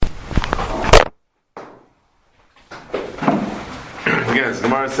Again, so the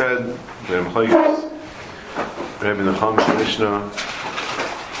Gemara said, Rabbi Nachum Shalishna,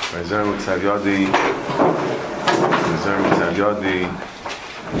 Rizerm Ksav Yadi,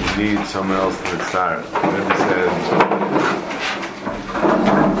 you need someone else to start. Rabbi said,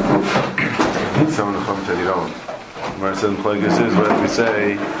 you need someone to come to your own. Gemara said, this is what we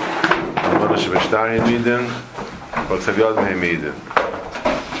say, Rabbi Shabashtar Hamidin, or Ksav Yadi Hamidin.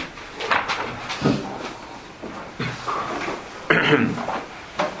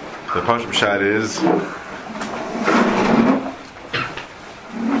 The Pashup Pshat is,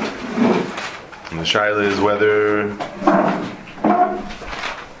 and the Shaila is whether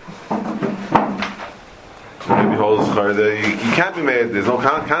maybe holds that you can't be made. There's no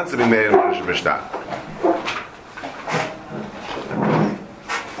concept being made in Pashup Pshat.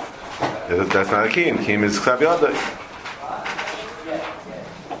 That's not a kiyum. Kiyum is Ksav Yadai.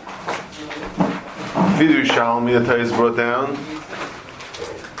 Fidu Shalmi, the Torah is brought down.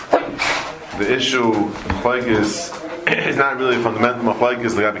 The issue machlokes is not really fundamental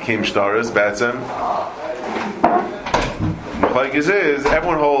machlokes. The guy became shtaris, batzem. Machlokes is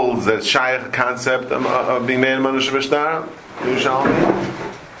everyone holds that shaykh concept of being made in manush b'shtar.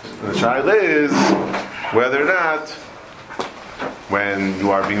 The shaykh is whether or not when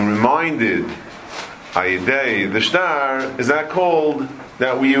you are being reminded ayidei the shtar, is that called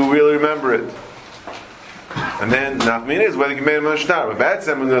that you really remember it? And then Nachmin is whether you made a mashtar. But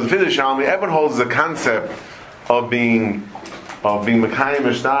Batzem, when there's a Fidush Shalmi, everyone holds the concept of being Mekayim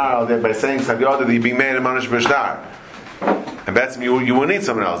Mashtar by saying Savyada that you're being made a Manish Mashtar. And Batzem, you will need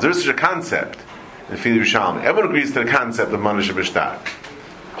someone else. There is such a concept in Fidush Shalmi. Everyone agrees to the concept of Manish Mashtar.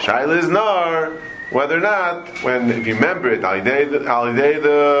 Shaila is Nar, whether or not, if you remember it, Al Yidei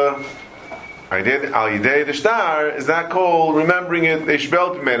the Shtar, is that called remembering it, they should be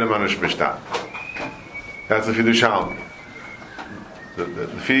able to made a Manish Mashtar. That's the Fidush Shalmi. The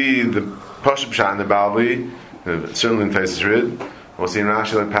Pashup Pshat in the Balvi, certainly in Taisus Rid, we'll see in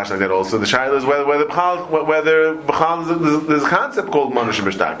Rashi like Pash like that also. The Shaila is whether there's a concept called Manush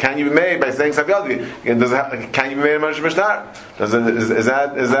B'Shtar. Can you be made by saying Savyadi? Can you be made Manush B'Shtar?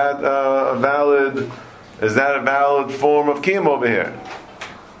 Is that a valid form of Kiyum over here?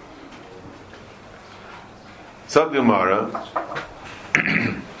 Sub Gemara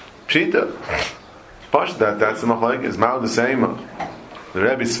Pshita. That's the machlokes. Is Ma'od the same? The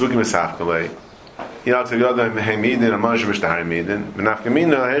Rebbe Svukim Esafkalei. Yal Tzav Yadai Mehemidin Amash B'Shtar Hamidin.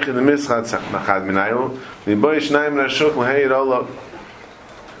 V'nafkamina Hechid Mischad Nachad Minayu. V'boy Shnayim Rashuk L'Heir Allah.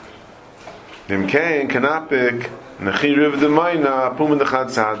 V'imkein Kanapik Nechi Riv D'Mayna Pum D'Chad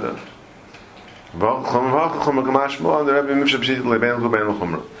Tzada. V'chom V'chom V'chom V'chom the Rebbe Mifshah Pshit L'Bein L'Bein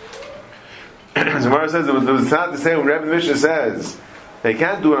L'Chumra. The Gemara says there was sad to say when Rebbe Mifshah says they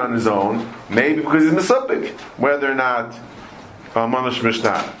can't do it on his own, maybe because he's misupik, whether or not Manash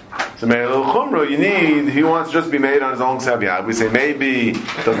Mishtar. So Me'el Chumra, he wants to just be made on his own Savyad. We say maybe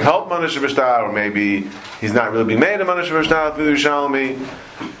it doesn't help Manash Mishtar, or maybe he's not really being made a Manash Mishtar through Shalmi.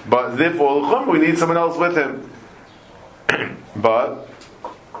 But therefore, Chumra, we need someone else with him. But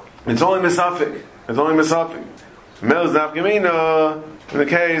it's only Misafik. Me'el Znafgamina, in the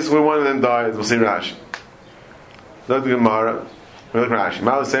case where one of them dies, we'll see Rashi. Look at the Gemara. Look Rashi.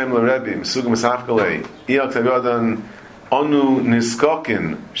 Mal Sam LeRebbe Mesugim Mesafkalei Iyal Ksav Yodan Onu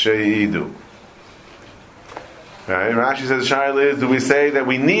Niskokin Sheidu. Right? Rashi says Shaila is, do we say that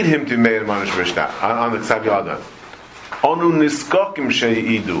we need him to be made a Manish B'Shtar on the Ksav Yodan? Onu Niskokim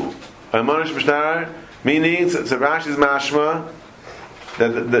Sheidu. A Manish B'Shtar meaning, so Rashi's mashma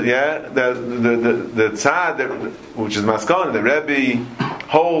that the tzad which is maskon, the Rebbe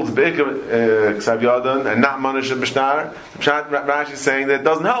holds Ksav Yodan and not Manish B'Shtar. Rashi is saying that it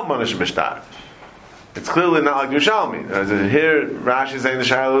doesn't help Manish B'Shtar. It's clearly not like Yerushalmi. Here Rashi is saying the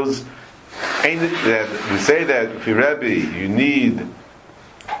Shilohs that we say that if you Rebbe you need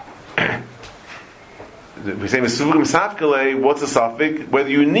we say Mesuvim Safkalei, what's the suffix? Whether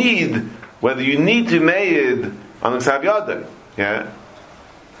you need to made on the Ksav Yodan. Yeah?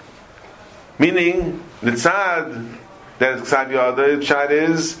 Meaning the tzad that is Ksav Yodan, the pshat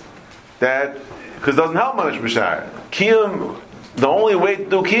is that because it doesn't help Manish B'Shtar. Kiyum, the only way to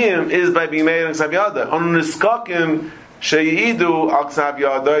do Kiyum is by being made on Ksav Yodan. On Niskakim Sheyidu al Ksav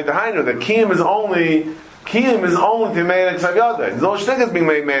Yodan, the Hainu, that Kiyum is only to be made on Ksav Yodan. There's no shtick is being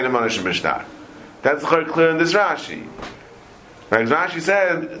made on Manish B'Shtar. That's clear in this Rashi. Like Rashi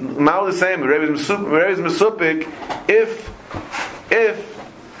said, Ma'od the same. Rebbe is Mesupik if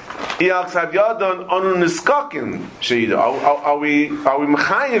Iyal Ksav Yodan Onu Niskakin Sheidu. Are we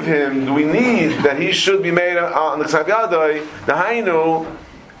mechayiv him? Do we need that he should be made on the Ksav Yodan? The Hainu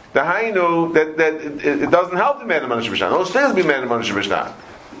the hainu that it doesn't help the man of Manash B'Shtar. No, still be man of Manash B'Shtar.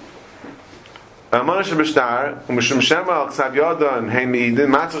 Manash B'Shtar, Mishum Shema al Ksav Yodon, Hey Meidin,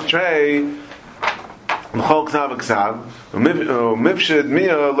 Matzach Trey, M'chol Ksav Ksav, Mifshid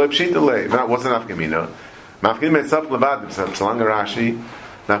Mia Lepshita Le. What's an Afkamina? Mafkim Etzaf Levad, Psalanga Rashi,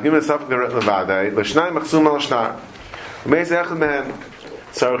 Mafkim Etzaf Levad, L'shnai Machsum al Shtar. Meis Echad Mehen,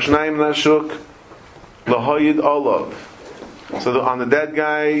 Tzarech Shnayim Nashuk, L'hoyid Olav. So on the dead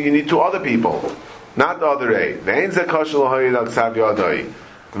guy, you need two other people, not the other eight. Ve'en ze kosher l'hoyid al Ksav Yodoi.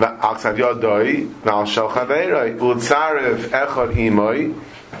 Al Ksav Yodoi, Ve'al Shal Chaveiroi, U'tzaref Echad Imoi,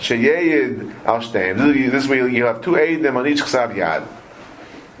 Sheyeyid Al Shteim. This way you have two eidim on each Ksav Yad.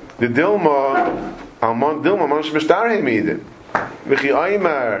 The Dilma, Almon Dilma, Manash B'Shtar Heimidin. V'chi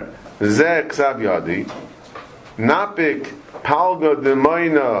Oimer, Ze Ksav Yodi, Napik Palga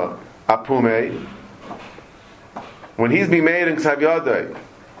D'moina Apumei, when he's being made in Ksav Yodai,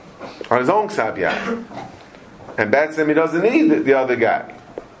 on his own Ksav Yad, and that's him, he doesn't need the other guy.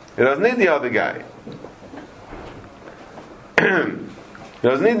 He doesn't need the other guy. He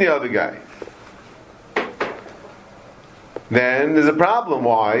doesn't need the other guy. Then there's a problem.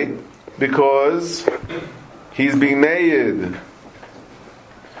 Why? Because he's being made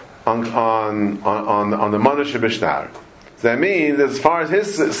on the Manash B'Shtar. So that means, as far as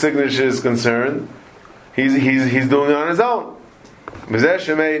his signature is concerned, he's doing it on his own.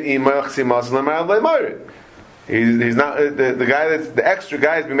 He's not the guy that's the extra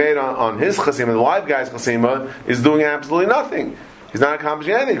guy is being made on his chasima. The live guy's chasima is doing absolutely nothing. He's not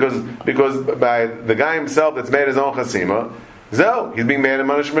accomplishing anything because by the guy himself that's made his own chasima, he's being made in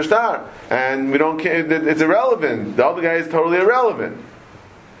Manash B'Shtar, and we don't care. It's irrelevant. The other guy is totally irrelevant.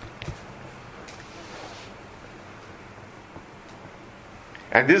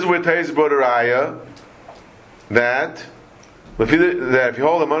 And this is where Tais brought a raya that if you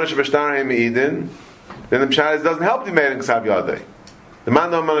hold a Manash B'Shtar Heim Eden, then the Pshat doesn't help the man in Ksav Yodai. The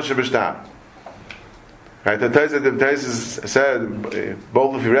man don't Manash B'Shtar. Right? The Tais said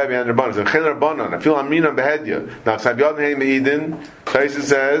both of you Rebbe and Rabbanon. So Chil Rabbanon, I feel Aminam Behedya. Now Ksav Yodai Heim Eden, Tais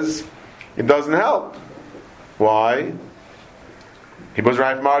says it doesn't help. Why? He was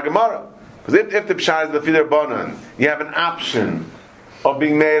right from our Gemara. Because if the Pshat is the Fil Rabbanon, you have an option of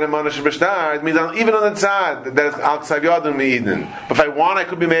being made a Manash B'Shtar, it means even on the tzad that it's Al Ksav Yodin Me'idin. But if I want, I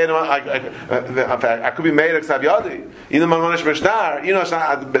could be made I could be made a Ksav Yodin. Either Manash B'Shtar,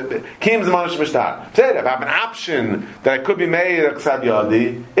 Kim's Manash B'Shtar. Say if I have an option that I could be made a Ksav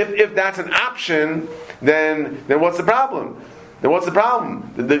Yodin, if that's an option, then what's the problem? Then what's the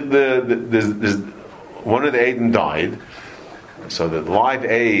problem? There's one of the Aiden died, so the live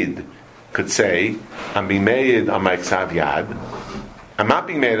aid could say, I'm being made on my Ksav Yad. I'm not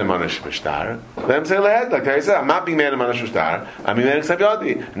being made a Manash B'Shtar. Let him say lehed, like I said, I'm not being made a Manash B'Shtar. I'm being made a Ksav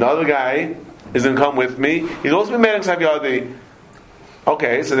Yodi. Another guy is going to come with me. He's also being made a Ksav Yodi.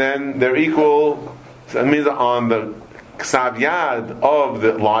 Okay, so then they're equal. So that means on the Ksav Yad of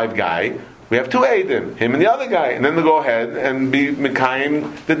the live guy, we have two Eidim, him and the other guy. And then they go ahead and be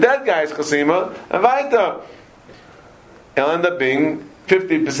Mekayim, the dead guy's Chasima, and Vaita. It'll end up being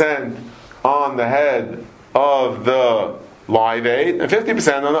 50% on the head of the live aid, and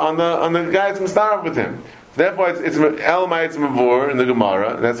 50% on the guy that's going to start off with him. Therefore, it's Elamites Mavur in the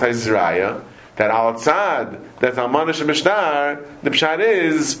Gemara, and that's Haizraya, that Al Tzad, that's Al Manash B'Shtar, the Pshat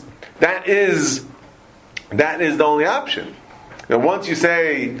is the only option. Now, once you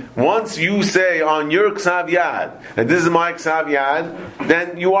say on your Ksav Yad, that this is my Ksav Yad,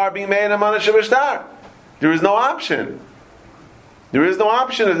 then you are being made a Manash B'Shtar. There is no option. There is no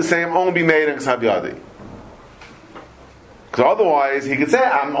option of the same only be made in Ksav Yadi. Because otherwise, he could say,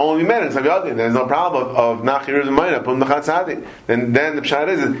 I'm only made in Ksav Yadi. There's no problem of Nachir Z'mayna, Pum Nachat Tzadi. Then the Pshat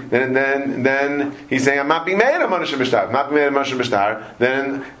is, then he's saying, I'm not being made a Manash B'Shtar. I'm not being made a Manash B'Shtar.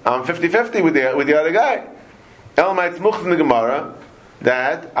 Then I'm 50-50 with the other guy. Elamites Mucht in the Gemara,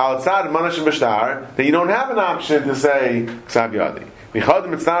 that outside of Manash B'Shtar, that you don't have an option to say Ksav Yadi. Michad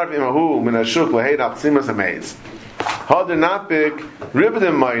Mitzaref Imahu Min Hashuk Lahed Al Ksimas Ameiz. Hader Napik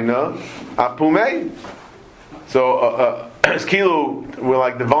Ribdim Mayna Apumei. So Skilu, we're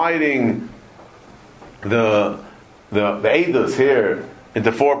like dividing the Eidos here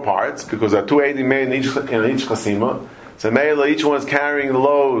into 4 parts because there are 2 Eidim made in each Chasima. So Meila, each one is carrying the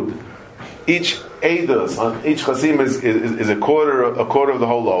load. Each Eidos on each Chasima is a quarter of the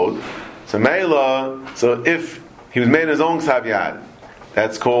whole load. So Meila, so if he was made in his own Ksav Yad,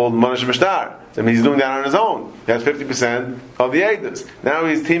 that's called Manash B'Shtar. So he's doing that on his own. That's 50% of the Eidos. Now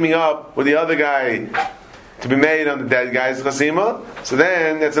he's teaming up with the other guy to be made on the dead guy's chasima. So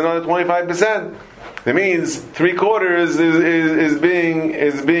then that's another 25%. That means 3/4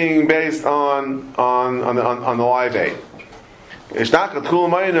 is being based on the live aid. It turns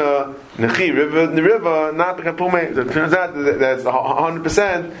out that's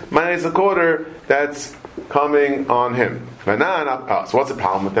 100% minus a quarter that's coming on him. So what's the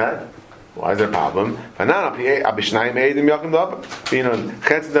problem with that? Why is there a problem?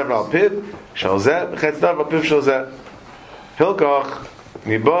 Hilkoch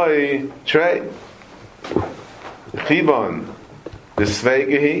niboy trey chibon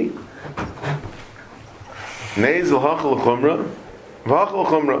desveigehi nezel hachel chumra v'hachel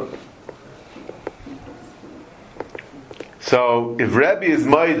chumra. So if Rebbe is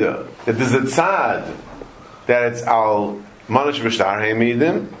maida that there's a tzad that it's al manish v'shtar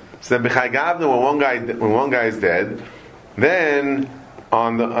heimidim, so that b'chai gavna when one guy is dead, then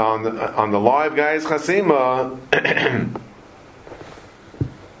on the live guy's chasima.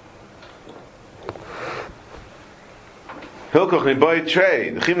 Hilkoch ni boy trey.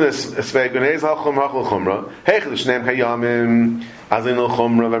 The chimnes sveigunez halchum hachul chumra. Heichel shneim hayamim azin al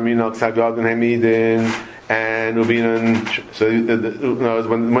chumra v'minok sagadin hamidin and ubinan. So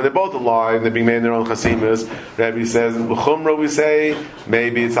when they're both alive, they're being made in their own chasimas. Rabbi says chumra we say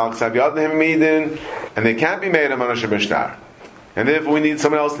maybe it's al sagadin hamidin, and they can't be made a manash b'shtar. And therefore we need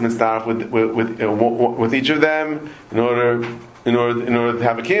someone else to start with each of them in order to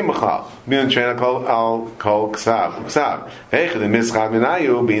have a kiyum b'chal. Binan train al kol ksav. Heichel mischad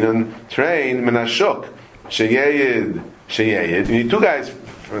minayu binan train minashuk sheyed. You need two guys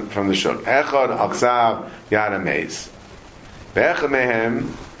from the shuk. Echad al ksav yad hameis. Ve'echad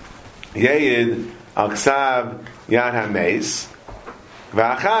mehem yed al ksav yad hameis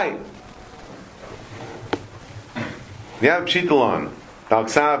v'achai. You have pshitalon al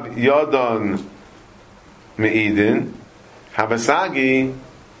ksav yodon meidin. Havasagi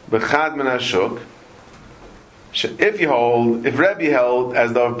b'chad min hashuk. If Rebbe held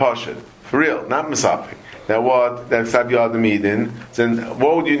as the Pashut, for real, not Mesafik, that Ksav Yad Midin, then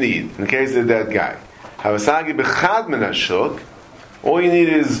what would you need in case of the dead guy? Havasagi b'chad min hashuk. All you need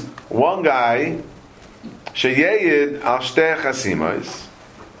is one guy sheyed al shtei chasimos.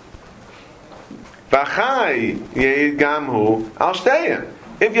 V'achai yed gamhu al shteihem.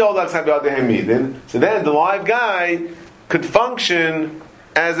 If you hold al Ksav Yad Midin, so then the live guy could function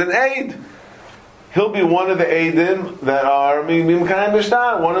as an aid. He'll be one of the aidim that are Mimkayim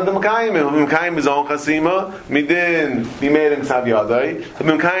B'shtar, one of the Mimkayim. Mimkayim is on Chasima, Midin, he made him Ksav Yadai. The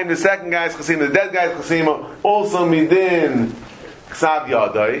Mimkayim, the second guy's Chasima, the dead guy's Chasima, also Midin, Ksav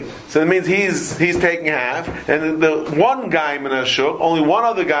Yadai. So it means he's taking half, and the one guy Menashuk, only one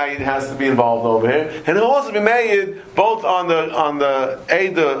other guy has to be involved over here, and he'll also be made both on the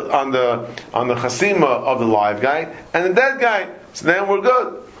Chasima of the live guy and the dead guy. So then we're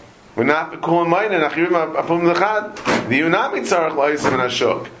good. We're not calling mine and achirim apum lechad. The Yunami tzarich la'isem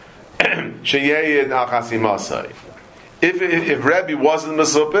Menashuk sheyed al Chasimasai. If Rebbe wasn't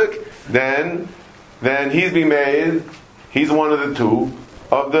Mesupik, then he's being made. He's one of the two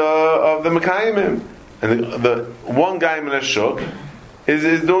of the Mekayimim. And the one guy Menashuk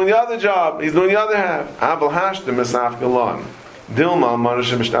is doing the other job. He's doing the other half. Abel hashtem esaf galon. Dilma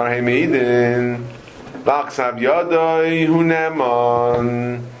manashim b'shtar heimidin. B'aksav yadai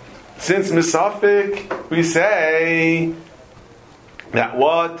huneman. Since Mesafik, we say that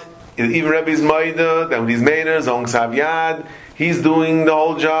even Rebbe's Maida, that when he's made his own Ksav Yad, he's doing the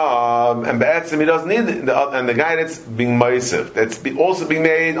whole job, and Be'etzim he doesn't need it. And the guy that's being Meisif, that's also being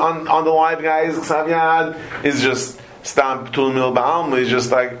made on the live guy's Ksav Yad, is just Stam P'tul Mil Ba'alma, is just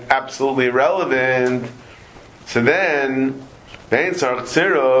like absolutely irrelevant. So then, Ve'en Tzarech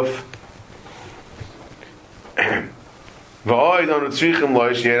Tziruf, V'oi don't tzrichim lo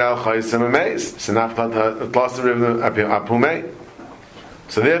yishyer al chaysem ameis. Senaftat tlaser rivna apumei.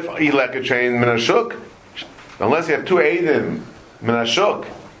 So therefore, ilek train minashuk. Unless you have two eidim minashuk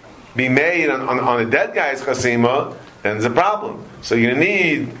be made on a dead guy's chasima, then there's a problem. So you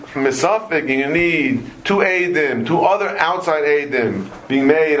need misafik, you need two eidim, two other outside eidim being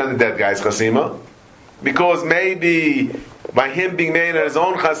made on the dead guy's chasima, because maybe by him being made on his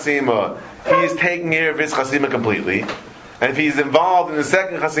own chasima, he's taking care of his chasima completely. And if he's involved in the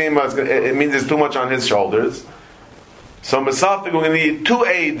second chasima, it means there's too much on his shoulders. So Mesafik, we're going to need two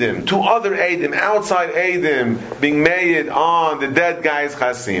other eidim, outside eidim, being made on the dead guy's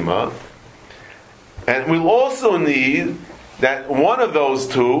chasima. And we'll also need that one of those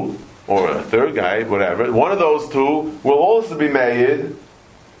two, or a third guy, whatever, one of those two will also be made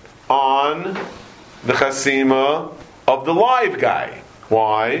on the chasima of the live guy.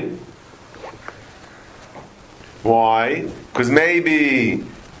 Why? Because maybe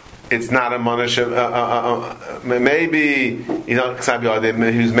it's not a manish. Maybe he's not Ksav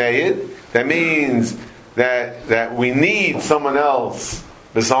Yadim who's made. That means that we need someone else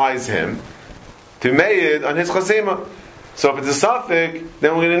besides him to made on his chasima. So if it's a suffix,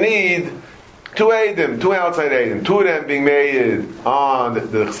 then we're going to need two Eidim, two outside Eidim, two of them being made on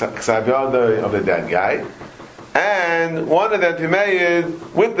the Ksav Yadim of the dead guy, and one of them to made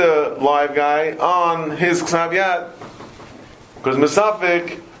with the live guy on his Ksav Yad. Because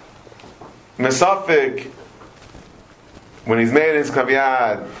Mesafik, when he's made his Ksav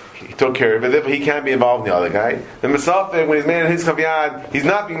Yad, he took care of it, therefore he can't be involved in the other guy. The Mesafik, when he's made his Ksav Yad, he's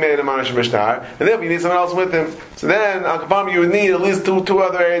not being made a Manish Mishtar, and therefore you need someone else with him. So then, Al Kapam, you would need at least two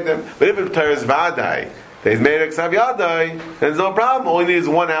other Eidim. But if it tears Vadai, that he's made a Ksav Yadai, then there's no problem. All he needs is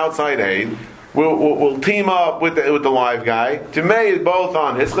one outside Eid. We'll team up with the live guy to make both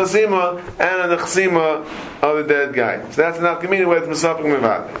on his chasima and on the chasima of the dead guy. So that's enough community where it's Mesafik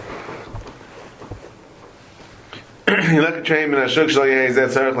Mevad.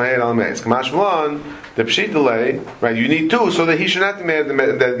 The pshitale, right? You need two so that he should not be made the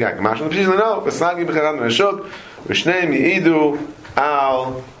dead guy. No, v'snagi b'chadam neshuk v'shneim yi'idu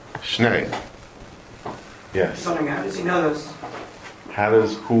al shnei. Yes. How does he know this? How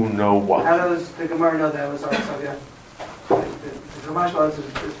does who know what? How does the Gemara know that it was Savia? The Gemara was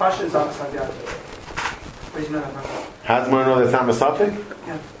his pasha is Savia. Where do you know that from? How does the Gemara know that's not Mesafik?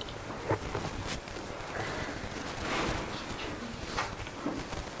 Yeah.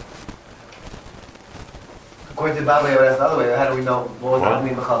 According to Baba, I would ask the other way. How do we know what was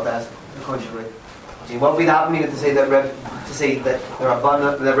happening in Bechal to ask the contrary? What would be the happening to say that the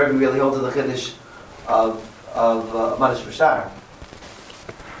Rabbanah, that Rebbe really holds to the Chiddush of Manish Bashar?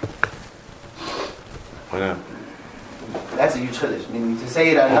 Why not? That's a huge Chiddush. I mean, to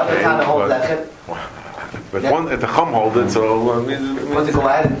say that another time holds that Chiddush. But one, if the Chum hold it, so Want to go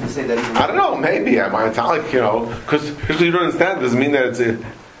ahead and say that? I don't know. Maybe I might tell like because you don't understand. Doesn't mean that it's a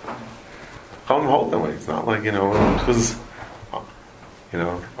Chum hold that way. It's not like because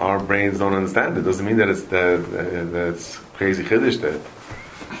our brains don't understand it. Doesn't mean that it's that's crazy Chiddush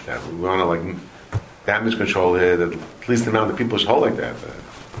that we want to like damage control here. That at least the amount of people should hold like that.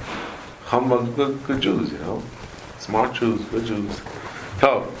 Chum was good Jews, smart Jews, good Jews.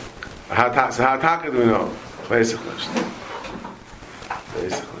 So how taka do we know? Basically.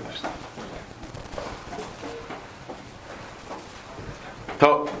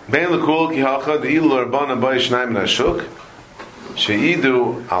 So ben lekul ki hacha the ilu rabbanan bay shnayim nashuk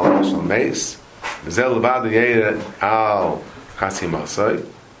sheidu al mashal meis v'zel levad yeir al chasim asay.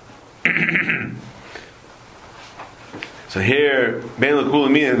 So here, Ben L'Kula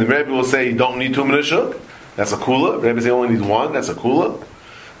meaning the Rebbe will say you don't need two Menashuk. That's a Kula. The Rebbe say only needs one. That's a Kula.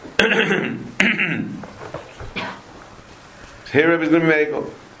 So here Rebbe is going to be Meiko.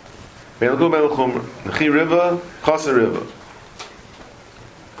 Ben L'Kula, Ben L'Chumra. Nechi Riva, Chasa Riva.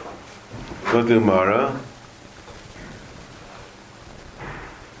 Go to Gemara.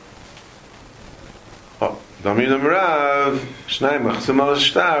 Damir Namarav, Shnayim Machzum Al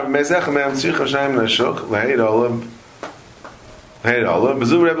Shtar, Mezech Me'am Tzricha Shnayim Nashuk, L'Heid Olav,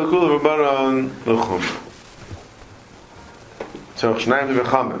 Bezu Rebbe Kula Rabbanon L'Chum. Tzorch Shnayim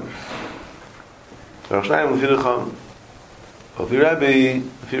L'Vechamim. Tzorch Shnayim L'Vechamim.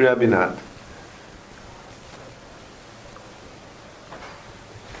 L'Fi Rabbi Nat.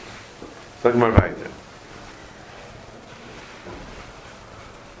 Sag mal weiter.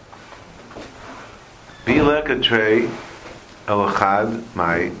 Bilek a tray, elachad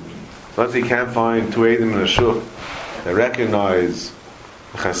mai. Let's say you can't find two Eidim in a shuk that recognize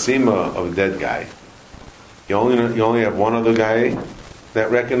the chasima of a dead guy. You only have one other guy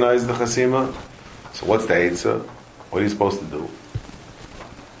that recognizes the chasima. So what's the eitzah? What are you supposed to do?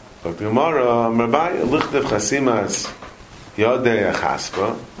 But the Gemara, Rabbi, lichtav chasimas yodei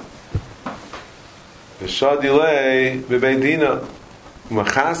achaspa v'shadilei bebeidina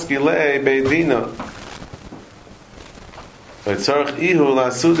u'machaskilei beidina. V'tzorch ihu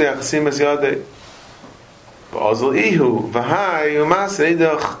la'asudei achasimas yodei v'ozol ihu v'hai u'masei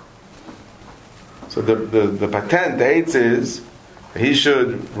doch. So the patent, the eighth is he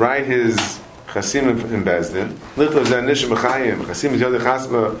should write his chasim in Bezdin. Lichtav zeh nishim b'chayim chasim yodei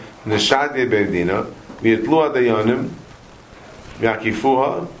chaspa neshadei beidina v'yitlu adayonim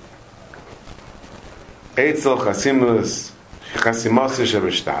v'yakifuha eitzel chasimas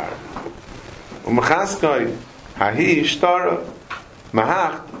shebeshtar u'machaskai hahi shtara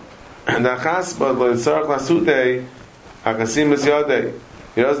mahacht the chaspa l'tzorach lasudei hachasimas yodei.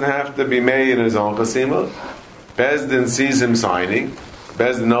 He doesn't have to be made in his own chasima. Bezdin sees him signing.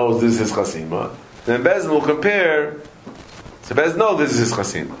 Bezdin knows this is his chasima. Then Bezdin will compare. So Bezdin knows this is his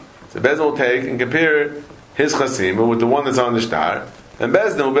chasima. So Bezdin will take and compare his chasima with the one that's on the star, and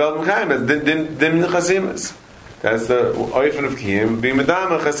Bezdin will be able to mechayim as dim chasimas. That's the oifen of kiyim being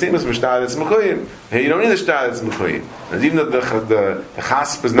medama chasimas mishtar that's mechuyim. Hey, you don't need a star that's mechuyim. And even though the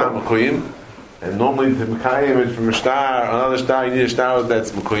chasp is not mechuyim, and normally the mechayim is from a star, another star, you need a star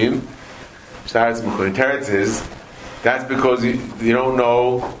that's mechuyim. Star that's mechuyim. Teretz is that's because you don't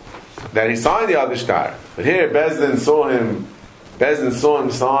know that he signed the other star. But here Bezdin saw him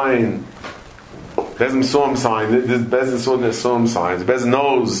sign. Bezdin saw him sign. Bezdin saw him sign. Bezdin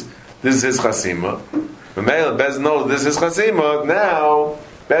knows this is his chasima. But Bezdin knows this is his chasima. Now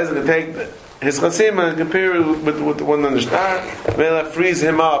Bezdin can take his chasima and compare it with the one on the star. That frees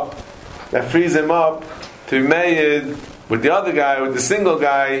him up. That frees him up to be made with the other guy, with the single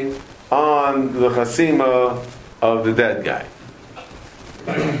guy on the chasima of the dead guy.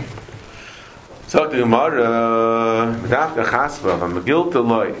 So the Gemara, Medafka Chasva, Megillah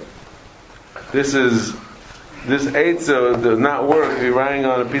Loi. This Eitzah does not work if you're writing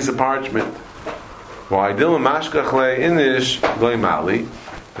on a piece of parchment. Why? Dilma Mashkach Le Inish Loi Mali.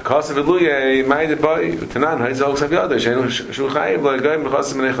 Because of Eluye, Maide Boi, Tanan Haizog Savyada, Shenu Shuchayiv Loi Goyim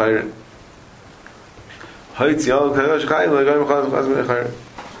B'chasim Menei Chayrin. Haitz Yal Kadosh Chayiv Loi Goyim B'chasim Menei Chayrin.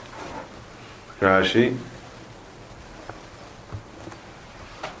 Rashi.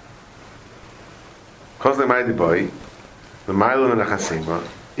 Because they might be the Mailam and the Chasima,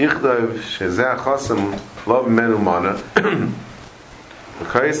 Ichdav Shezeh Chasam Lov Menu Mana, the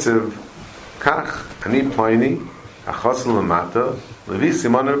Kaisev Kach Ani Pliny, a Chasam Lamata, Levi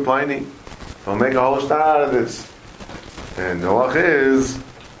Simon Pliny. They'll make a whole star out of this. And the halach is,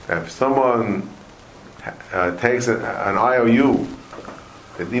 if someone takes an IOU,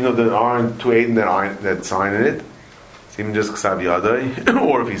 that there aren't two Aiden that sign in it, it's even just Ksav Yadai,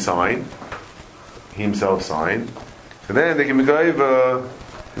 or if he signed, he himself signed. So then they can be going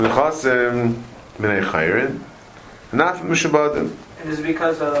Mechasim Minei Chayrin, not from Mishabadim. And is it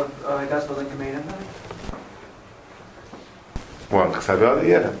because of that's what Lincoln made him? What? Ksav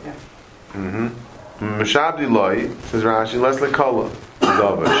yeah. Mishabdi Loi, says Rashi, less Lekala.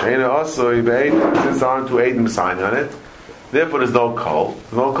 Sheina also, since there aren't two Aiden signing on it, therefore there's no call.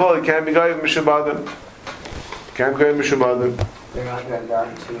 There's no call, it can't be going Mishabadim. It can't go Mishabadim. They're not going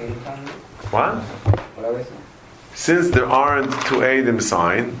to two Aiden. What? What are we saying? Since there aren't two Eidim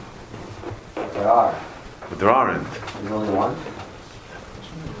sign, There are. but there aren't. There's only one.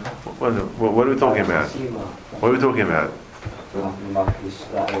 What are we talking about? What are we talking about?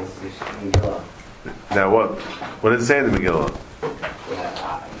 Now what? What does it say in the Megillah?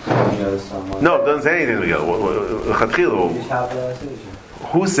 No, it doesn't say anything in the Megillah. You just have the signature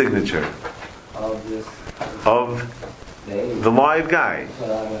Whose signature? of this. Of The the live guy.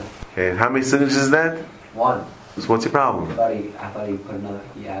 Okay, and how many signatures is that? one. So what's your problem? I thought he put another.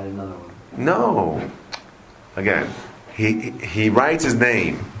 He added another one. No. Again, he writes his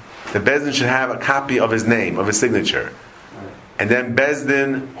name. The Bezdin should have a copy of his name, of his signature. Right. And then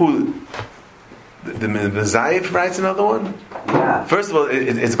Bezdin, who? The Mezayif writes another one? Yeah. First of all,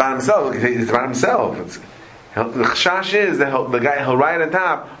 it's about himself. It's about himself. The chash is that the guy, he'll write on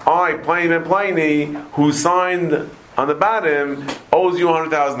top, I, Pliny and Pliny, who signed on the bottom, owes you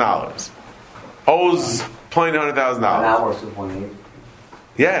 $100,000. Owes Pliny $100,000. That works with 180.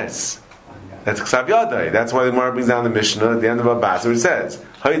 Yes. That's Ksav Yadai. That's why the Gemara brings down the Mishnah at the end of Abbas, where it says,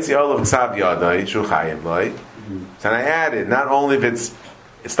 Haitzi Olav Ksav Yadai, Shu Chayiv Lai. So I added, not only if it's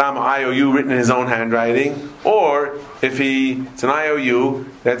not an IOU written in his own handwriting, or if it's an IOU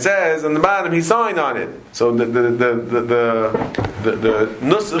that says on the bottom he signed on it. So the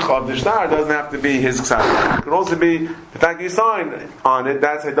nusach of the shtar doesn't have to be his ksav. It could also be the fact that you signed on it.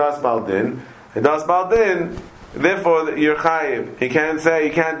 That's Hadas Baldin. Hadas Baldin. Therefore, you're chayiv. You can't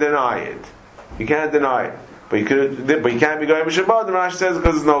deny it. You can't deny it. But you can't be going b'shabbat. The Rashi says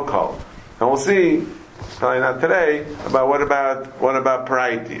because there's no call. And we'll see. Probably not today. About what about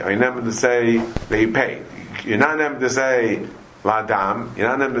paraiti? Are you never to say that you paid? You're not never to say ladam. You're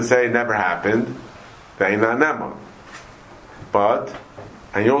not never to say it never happened. That you're not never. But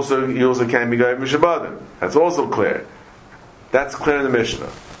and you also can't be going b'shabbatim. That's also clear. That's clear in the Mishnah.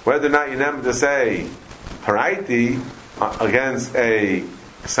 Whether or not you're never to say paraiti against a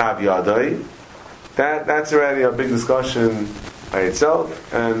ksav yadai, that's already a big discussion by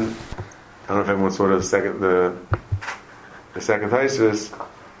itself. And I don't know if everyone saw the second thesis,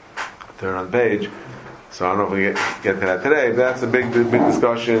 third on the page. So I don't know if we get to that today, but that's a big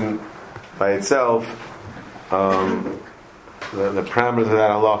discussion by itself. The parameters of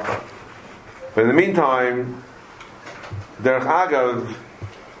that halacha. But in the meantime, Derech Agav,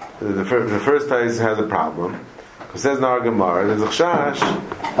 the first thesis has a problem. It says in our Gemara, there's a chash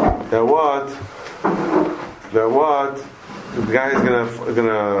that what the guy is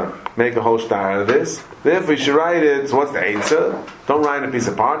gonna make a whole star out of this. Therefore, you should write it. So what's the answer? Don't write on a piece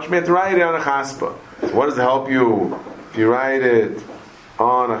of parchment. You have to write it on a chaspa. So what does it help you if you write it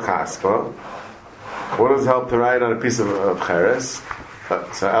on a chaspa? What does it help to write on a piece of cheres?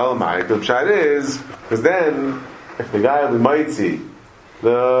 So elamai. The pshat is because then if the guy will be mitzi,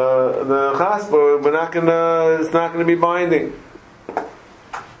 the chaspa, it's not gonna be binding.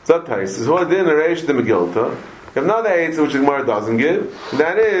 Sometimes is what did in the Reish the Megillah. You have another eitzah which the Gemara doesn't give. And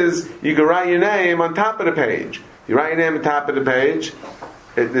that is, you can write your name on top of the page. You write your name on top of the page,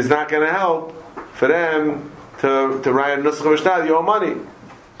 it is not going to help for them to write a nusach v'shtar, you owe money.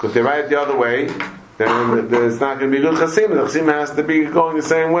 Because they write it the other way, then it's not going to be good chasima. The chasima has to be going the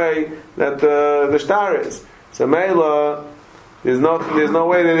same way that the shtar is. So Meila, there's no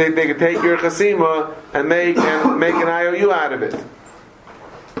way that they can take your chasima and make an IOU out of it.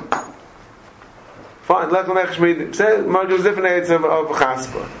 Fine, says Mar gives different aids of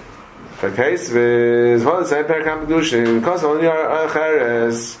chaspa. For case is what is per kampedushin because only are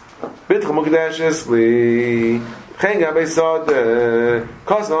cheres bitchum mukdeshes li chenga besod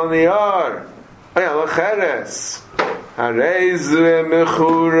because only are cheres hareiz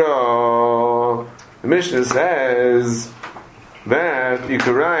mechura. The Mishnah says that you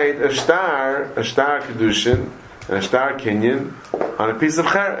can write a star kedushin and a star kinyan on a piece of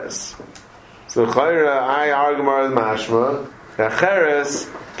cheres. So Chayra, I argue more with Mashma that Cheres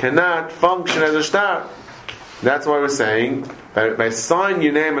cannot function as a star. That's why we're saying by signing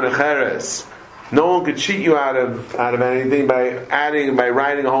your name in a Cheres, no one could cheat you out of anything by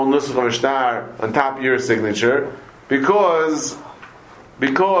writing a whole nusach of a star on top of your signature, because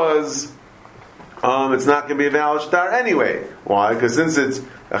it's not going to be a valid star anyway. Why? Because since it's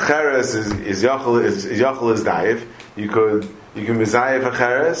a Cheres is yachol is daif, you can be zayif a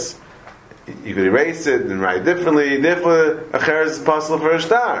Cheres. You could erase it and write differently. Therefore, a cheres is possible for a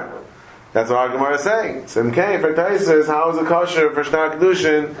star. That's what our Gemara is saying. So, for Taisus, how is it kosher for star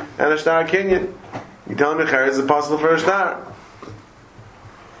kedushin and a star kinyan? You tell me cheres is possible for a star.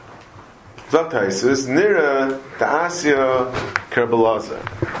 Zok Taisus, nira ta'asya kerbalaza.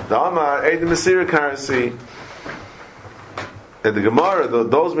 The Amar Eid Masira Karasi. At the Gemara,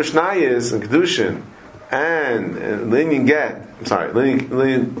 those Mishnayos and kedushin and linyan get. I'm sorry,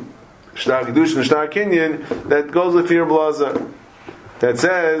 linyan Shtar Kedushin and Shtar Kinyan, that goes with your blazer. That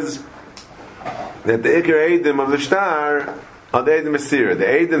says that the Iker Eidim of the Shtar are the Eidim Asira. The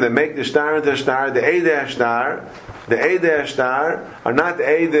Eidim that make the Shtar into a Shtar, the Eideh Shtar are not the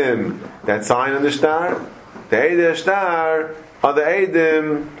Eidim that sign on the Shtar. The Eideh Shtar are the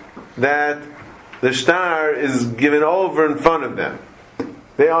Eidim that the Shtar is given over in front of them.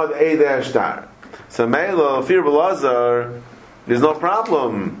 They are the Eideh Shtar. So Meila, Fir Belazar, there's no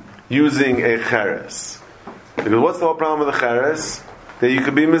problem using a cheres. Because what's the whole problem with a cheres? That you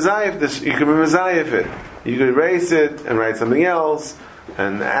could be mezayif it. You could erase it and write something else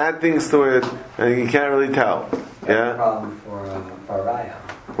and add things to it, and you can't really tell. Yeah? Problem for Raya.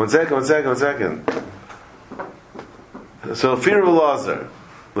 One second. So Lefir Belazar,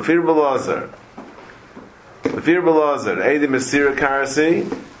 Eidim Masira Karasi.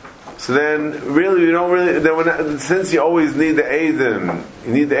 So then, really, you don't really. Then since you always need the Eidim,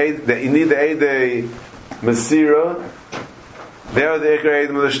 you need the Eidei Masira. They are the Iker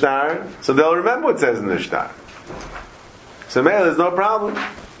Eidim of the Shtar, so they'll remember what it says in the Shtar. So Mele, there's no problem.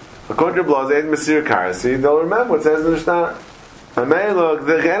 According to Blaz, Eidim Masira Karasi, they'll remember what it says in the Shtar. And Mele,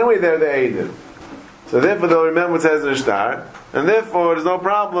 anyway, they're the Eidim, so therefore they'll remember what it says in the Shtar, and therefore there's no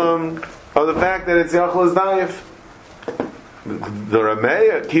problem of the fact that it's Yachol is Daif. The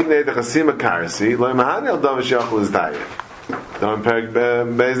Rameya Kibnei the Chasima Karasi Lo Mahanel Davish Yachol is Daif. Don't perk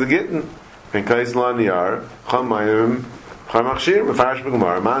Beis the Gittin and Kais Laniar Chamayim Chamachshir Mefarish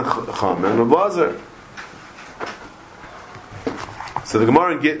B'Gemara Man Cham and Mablazer. So the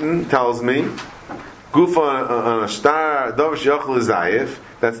Gemara in Gittin tells me Gufa on a star Davish Yachol is Daif.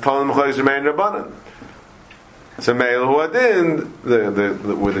 That's Talim Mechoyes Remain Rabbanan. So Meil Huadin,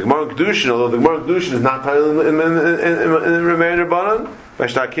 with the Gemara Kedushin, although the Gemara Kedushin is not titled in Remainder Banan, by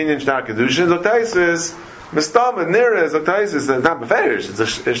Shtar Kinyan Shtar Kedushin, Zoktaisis, Mistama, Nira, Zoktaisis, it's not Beferish, it's a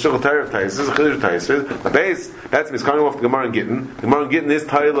Shtuchel Torah of Taisis, it's a Chidush of Taisis, but base, that's coming off the Gemara in Gittin. The Gemara in Gittin is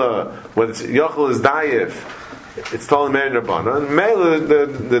titled, whether it's Yochel is Dayif, it's told in Remainder Banan. Meil,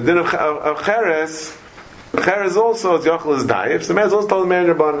 the din of Cheres also, it's Yochel is Dayif, so Meil is also told in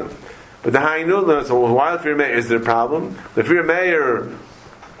Remainder Banan. But the Hainu, so why the Fir Meir? Is there a problem? The Fir Meir,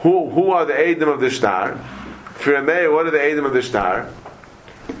 who are the Eidim of the Shtar? Fir Meir, what are the Eidim of the Shtar?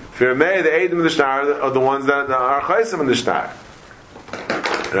 Fir Meir, the Eidim of the Shtar are the ones that are Chaysim in the Shtar.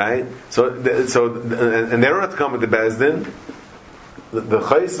 Right? And they don't have to come with the Bezdin. The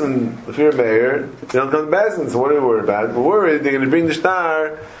Chais and the Fear Meir, they don't come to Bezdin, so what are we worried about? We're worried they're going to bring the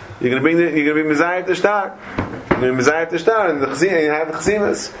star, you're going to be Mizayat the star. You're going to be Mizayat the star, and you have the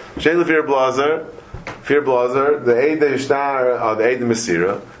Chasimas. Shein Fear Blazer, the Eid the Star, or the Eid the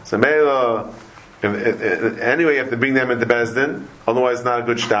Mesira. So Meila, anyway, you have to bring them into Bezdin, otherwise it's not a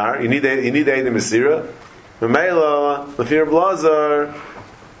good star. You need the Eid the Mesira. Meila, the Fear Blazer,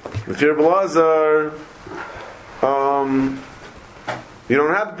 you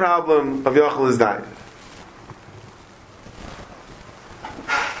don't have the problem of Yochel is dying.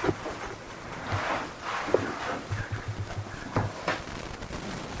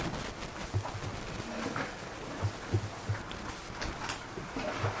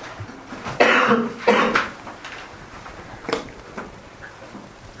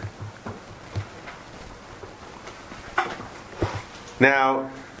 Now,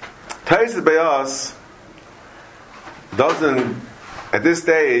 Taisus Bayas doesn't, at this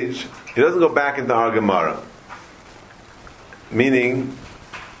stage, he doesn't go back into our Gemara. Meaning,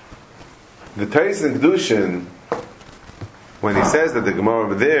 the Taisus in Kedushin, when he says that the Gemara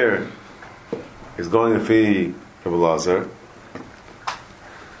over there is going to fee for Belazar,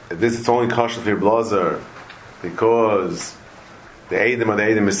 this is only kosher for Belazar because the Eidim are the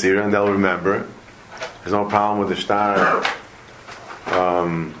Eidim Mesira, and they'll remember. There's no problem with the star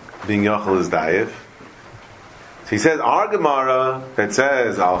being Yochel is Daif. So he says our Gemara that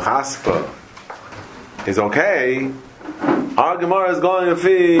says Al Chaspa is okay. Our Gemara is going to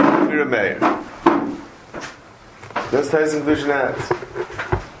feed Fira Meir. That's Tyson Kedushin adds,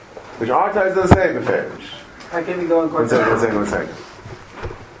 which our Tyson doesn't say Beferish. I can be going One second.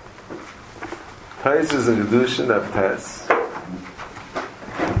 Tyson is a Kedushin of Tes.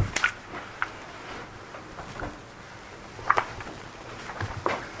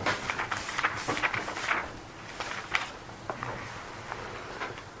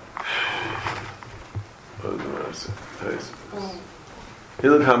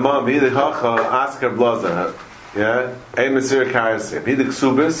 Hilik Hamam, Hilik Hacha, Asker Blazer. Yeah? Ein Mesir Karsip. Hilik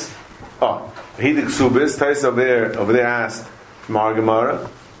Subis. Hilik Subis. Tais over there asked Mar Gemara.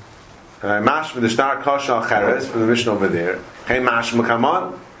 Mash with the star Kasha Al Cheres from the Mishnah over there. Hey Mash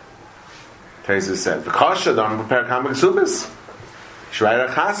Mekaman. Tais said, the Kasha don't prepare Kamak Subis. Shreira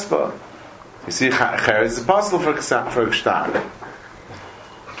Chaspa. You see, Cheres is possible for a star.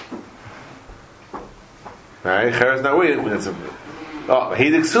 Right? Cheres not weird.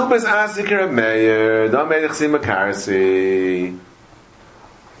 Hidik Subis Asikir Meir, don't make it seem a Karsi.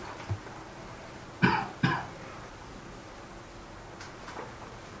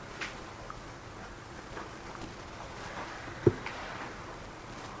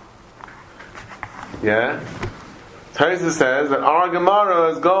 Yeah? Taisa says that our Gemara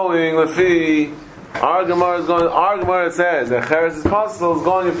is going Lefi. Our Gemara says that Cheres is possible is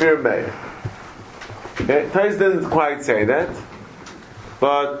going Lefi Meir. Okay? Taisa didn't quite say that.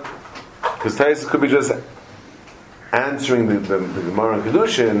 But because Taisus could be just answering the Gemara in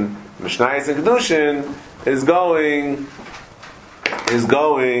Kedushin, Mishnayos in Kedushin is going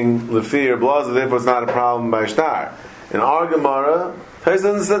Lefir Blaza, therefore it's not a problem by Shtar. In our Gemara,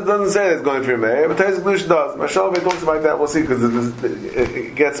 Taisus doesn't say that it's going for Meir, but Taisus Kedushin does. Mashallah talks about that. We'll see because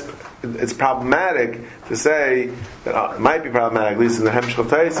it's problematic to say that it might be problematic, at least in the Hemshech of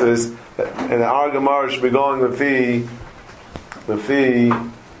Taisus, that in our Gemara should be going Lefir. The fee.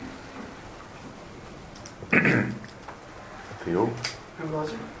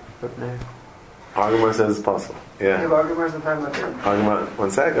 Argument says it's possible. Yeah. Argument is the time of it. Argument. One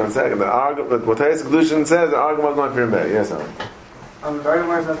second. The argument. What Taisus Kedushin says, the argument is going for Meir. Yes, sir. The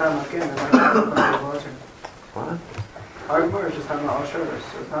argument is the time of it. What? Argument is just time of Asher.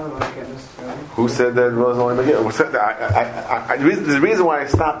 So it's not about getting this. Who said that it was only Megillah? The reason why I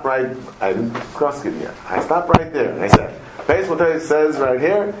stopped right, I didn't cross it yet. I stopped right there and I said, based on what Taisus says right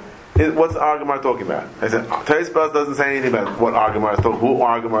here, what's the argument talking about? I said, Taisus doesn't say anything about what argument is talking, who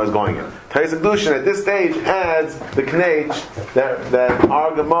argument is going in. Taisus Kedushin at this stage adds the knech that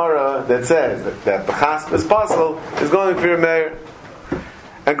our Gemara that says that the chasp is possible is going for Meir.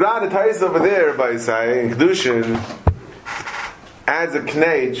 And Grad Taisus over there by saying Kedushin adds a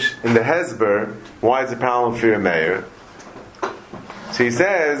knech in the Hezber. Why is the problem for Meir? So he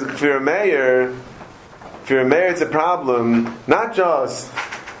says for Meir it's a problem not just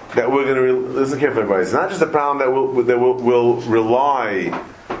that we're going to listen carefully, everybody. It's not just a problem that we'll rely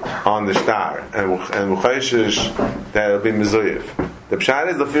on the star and muchayshish that will be mezuyev. The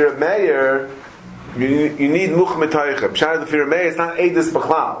pshat is the fear of Meir. You need much metoicha. Pshat is the fear of Meir. It's not edus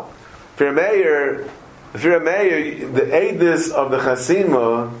b'chlal. Fear of Meir If you're a mayor, the edus of the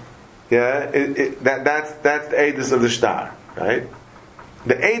chasima, that's the edus of the shtar, right?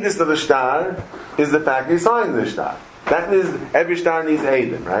 The edus of the shtar is the fact that you signed the shtar. That is, every shtar needs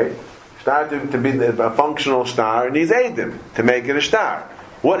edim, right? Shtar to be a functional shtar needs edim to make it a shtar.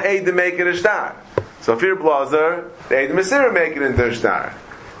 What edim make it a shtar? So if you're a blazer, the edim mesira make it into a shtar.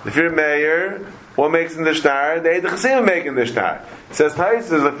 If you're a mayor, what makes it into a shtar? The edim chasima make it into a shtar. It says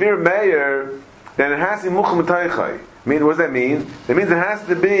Taisus, if you're a mayor, then it has to be mucham taichai. I mean, what does that mean? That means it has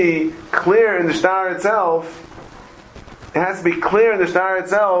to be clear in the shtar itself. It has to be clear in the shtar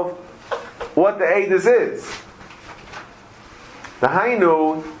itself what the edus is. The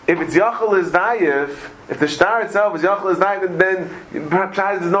hainu, if it's yachal is dayif, if the shtar itself is yachal is dayif, then perhaps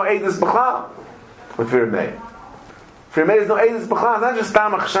there's no edus b'chlal. If you're a mayor, there's no edus b'chlal. It's not just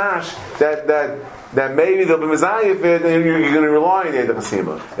tam achshash that maybe they'll be mezayif it and you're going to rely on the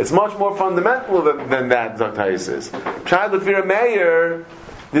chasima. It's much more fundamental than that. Zaktais is. If you're a mayor,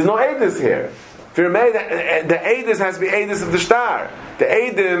 there's no edus here. If you're a mayor, the edus has to be edus of the shtar. The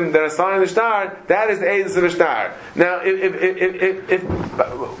edim that are signed the shtar, that is the edus of the shtar. Now, if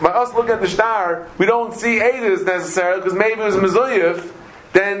by us looking at the shtar, we don't see edus necessarily because maybe it was mezuyif,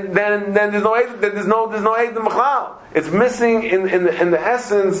 then there's no edim, there's no edim mechlal. It's missing in the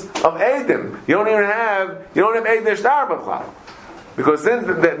essence of edim. You don't have edim shtar mechlal. Because since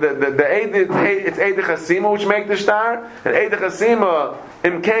the edim, it's edim chasima which make the shtar, and edim chasima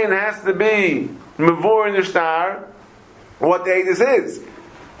imkain has to be mevor in the shtar what the edus is.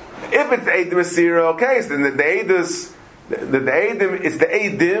 If it's the edim mesira, okay, so then the edus, the edim is the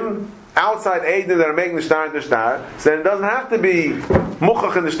edim outside edim that are making the shtar into shtar. So then it doesn't have to be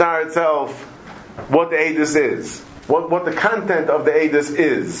muchach in the shtar itself what the edus is, what the content of the edus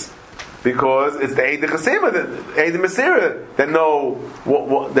is, because it's the edim chasima, the edim mesira that know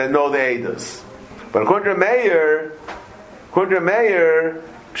that know the edus. But according to Meir,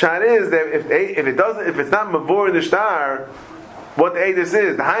 pshat is that if it's not mavur in the shtar, what the edus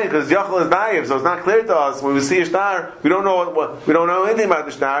is, the hayin, because yachal is dayiv, so it's not clear to us when we see a shtar, we don't know anything about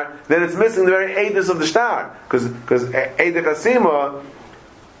the shtar. Then it's missing the very edus of the shtar, because edus chasima,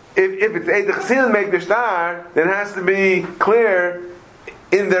 if it's edus chasima make the shtar, then it has to be clear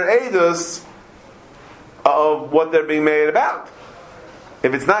in their edus of what they're being made about.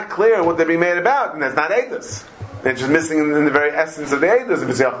 If it's not clear what they're being made about, then that's not edus. It's just missing in the very essence of the edus if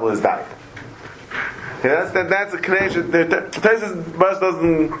it's yachal is dayiv. Okay, that's a connection. Taisus verse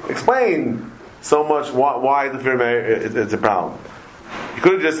doesn't explain so much why the fear it's a problem. You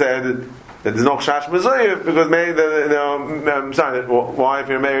could have just said that there's no chash mezuyif because maybe why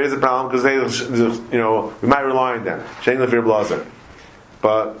fear mayor is a problem because we might rely on them. Shein lefir blazer,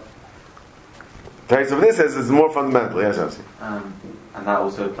 but Taisus of this says it's more fundamental. Yes, Yossi. And that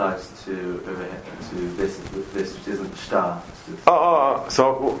also applies to this which isn't shtar.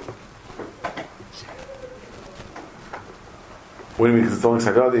 So. What do you mean? Because it's only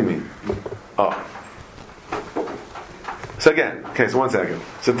sagad, what do you mean? So again, okay, so 1 second.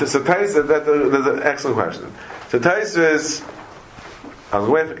 So Tais, that's an excellent question. So Tais is, I was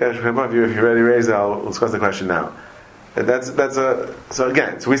waiting for question, if you already raised it, I'll discuss the question now. So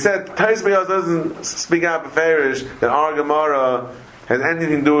again, so we said Tais doesn't speak out beferish that our Gemara has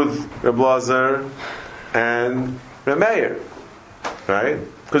anything to do with Reb Lazar and Reb Meir. Right?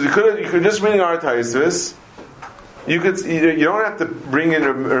 Because you could just reading our Taisus, you don't have to bring in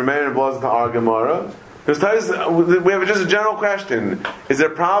Meir and Blazer to our Gemara. Because we have just a general question: is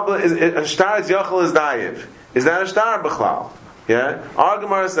there a problem? Is a shtar is yachal is dayiv? Is that a shtar b'chlal? Yeah. Our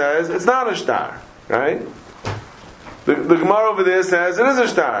Gemara says it's not a shtar, right? The Gemara over there says it is a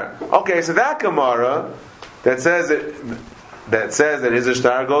shtar. Okay, so that Gemara that says that it is a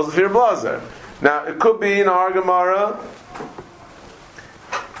shtar goes to fear Blazer. Now it could be in our Gemara.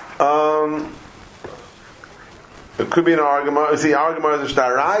 It could be an argument. See, argument is a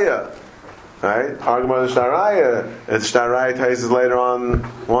shtaraya, right? Argument is a shtaraya. It's shtaraya. Taisus later on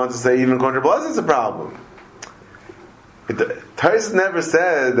wants to say even contra blood is a problem. Taisus never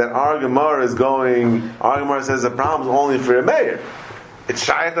said that argument is going. Argument says the problem is only for a mayor. It's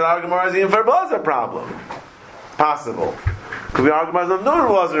shy that argument is even for blood is a problem. Possible. Could be argument is not doing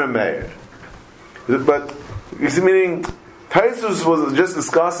blood or a mayor. But you see, meaning. Taisus was just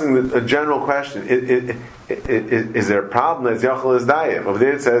discussing a general question. Is there a problem that Yachal is dayiv? Over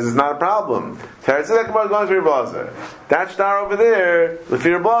there it says it's not a problem. Taisus says going to Fear Blazer. That shtar over there, the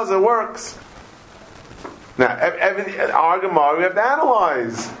Fear Blazer works. Now, our Gemara, we have to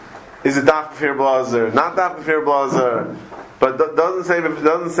analyze. is it daf kafir blazer, not daf kafir blazer, but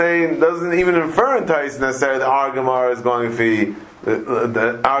doesn't even infer in Tais necessarily that our Gemara is going for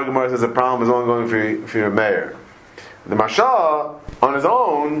our Gemara says a problem is only going for your mayor. The Mashal on his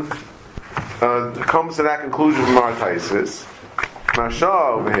own comes to that conclusion from our Taisis.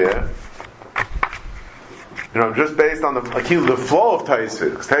 Mashal over here, just based on the flow of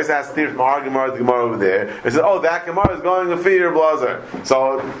Taisis. Taisis has to from our Gemara to the Gemara over there. He says, oh, that Gemara is going to fear blazer.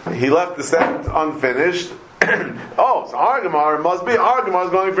 So he left the sentence unfinished. Oh, so our Gemara must be our Gemara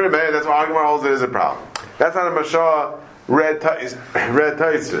is going for a mayor. That's why our Gemara holds it as a problem. That's how the Mashal read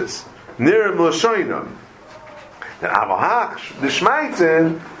Taisis. Nirim l'shoinam. And avahach the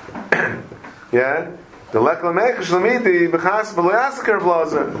shmaitzin, yeah, the leklamech shlamiti b'chas b'loyasker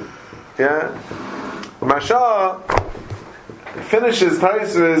blazer, yeah. Mashal finishes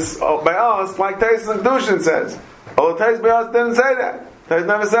Taisis by us like Taisis and Kedushin says. Although Taisis by us didn't say that. Taisis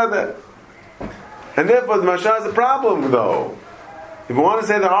never said that. And therefore the Mashal is a problem though. If you want to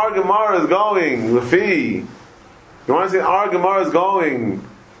say that our Gemara is going Lefi, you want to say our Gemara is going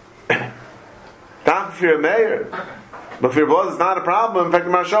not for your mayor, but for your boss, it's not a problem. In fact,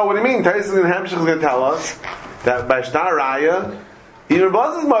 the Mashal, what do you mean? Taisis and Hemshech is going to tell us that by Shtar Raya, even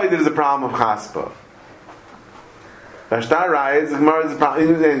boss's Moed is a problem of Chaspa. By Shtar Raya, the Gemara is a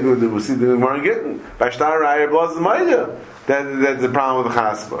problem. We'll see the Gemara getting. By Shtar Raya, boss's Moed, that's a problem with the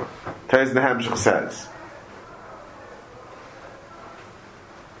Chaspa. Taisis and Hemshech says.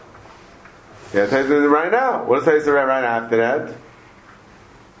 Yeah, Taisis right now. What does Taisis right after that?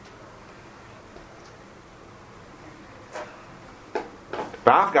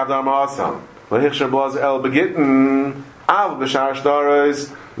 Ba'af gavdar ma'asam lehichsher blaz el begitten av b'shar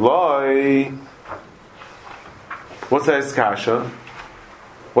shtaros loy. What says kasha?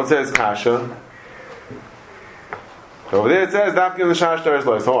 What says kasha? Over there it says dafkin l'shar shtaros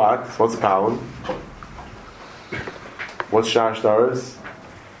loy. So what? What's the problem? What's shar shtaros?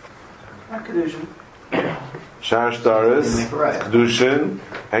 Kedushin. Shar shtaros, kedushin,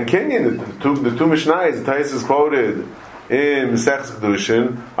 and kinyan. The two mishnayos the Taisis is quoted in Mesech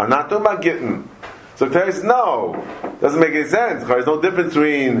Kedushin are not talking about Gittin. So Taisis, no, doesn't make any sense. There's no difference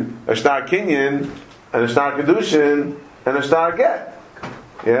between a Shtar Kinyan and a Shtar Kedushin and a Shtar Get.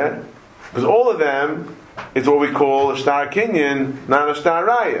 Yeah, because all of them is what we call a Shtar Kinyan, not a Shtar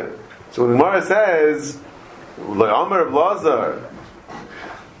Raya. So when the Gemara says Le'omer Blazer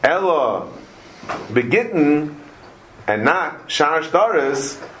Ella Begitten and not Shar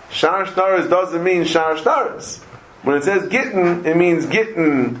Shtaris doesn't mean Shar Shtaris. When it says Gittin, it means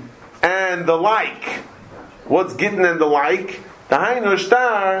Gittin and the like. What's Gittin and the like? The Hainu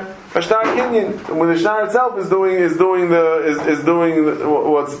Shtar, a Shtar Kinyan. When the Shtar itself is doing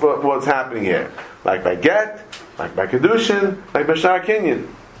what's happening here, like by Get, like by Kedushin, like by Shtar Kinyan.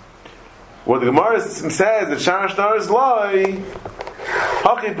 What the Gemara says that Shar Shtar is loy.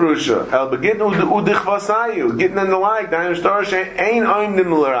 Haki Prusha, El Begittin Udich Vasayu, Gittin and the like. The Hainu Shtar ain't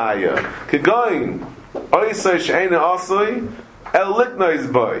oimdim l'raya. Kegoin. Oisay she'ena asoi el liknois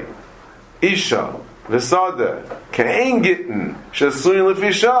boy isha v'sada ke'ein gittin she'asuyin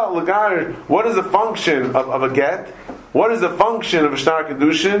l'fisha l'gar. What is the function of a get? What is the function of a shtar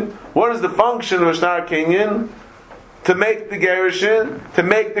kedushin? What is the function of a shtar kinyan? To make the gerushin, to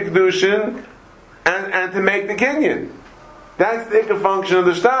make the kedushin, and to make the kinyan. That's the ikka function of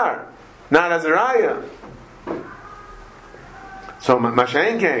the shtar, not as a raya. So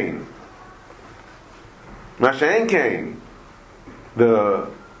Mashen came. Mashen came. The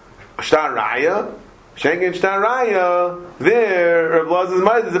Shtar Raya, Shenken Shtar Raya, there, Rav Lazar's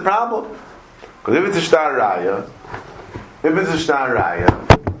mind is a problem. Because if it's a Shtar Raya,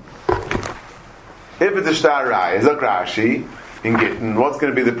 Zok Rashi, in Gittin, what's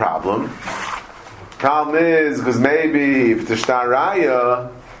going to be the problem? Problem is, because maybe if it's a Shtar Raya,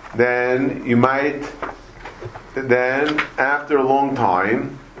 then you might, then after a long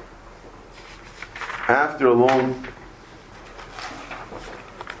time, Zok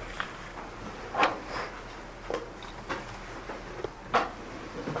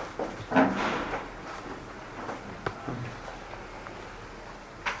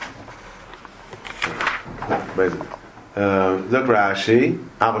Rashi,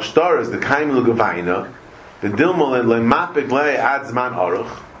 our star is the Kaim Lugavaina, the Dilmal and Lemapik Le Adzman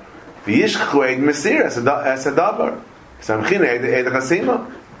Aruch, Vishchu Eid Mesir as a davar, Samchin Eid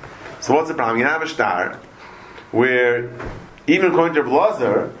Chasima. So what's the problem? You have a star where even according to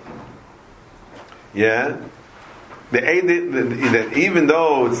Blazer, yeah, that even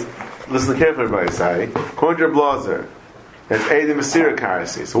though it's, listen carefully, everybody say, according to Blazer, it's Eidim Mesira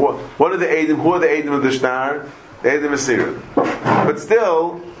Karasi. So what are the Eidim? Who are the Eidim of the star? The Eidim Mesira. But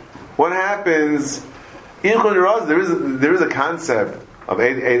still, what happens? In Chol there is a concept of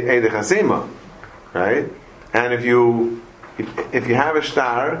Eid Chasima, right? And if you have a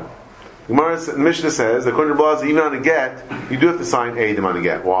shtar, the Mishnah says, according to Blazer, even on a get, you do have to sign Eidim on a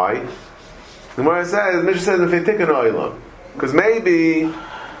get. Why? The Mishnah says, if they take an oilam, because the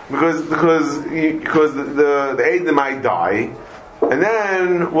Eidim might die, and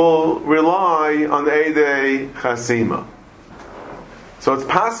then we'll rely on the Eid Chasima. So it's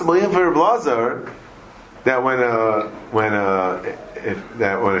possible, even for Blazer, that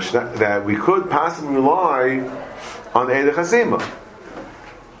that we could possibly rely on the Eid Chasima.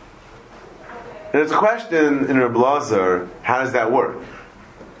 And it's a question in Reb Lazar, how does that work?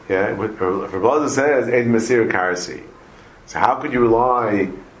 Yeah, Reb Lazar says Eid Masir Karsi. So how could you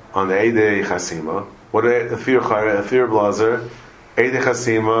rely on the Eid Chasima? What the fear Reb Lazar, Eid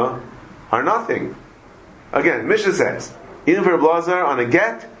Chasima are nothing. Again, Mishnah says, even for Reb Lazar on a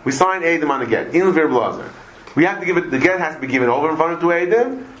get, we sign Eidim on a get. Even for Reb Lazar, we have to give it. The get has to be given over in front of two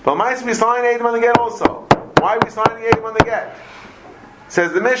Eidim. But might we sign Eidim on the get also? Why are we signing Eidim on the get?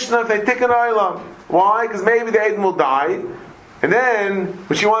 Says the Mishnah, if they take an oilam. Why? Because maybe the Eidim will die, and then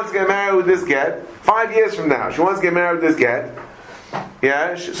when she wants to get married with this get, 5 years from now, she wants to get married with this get.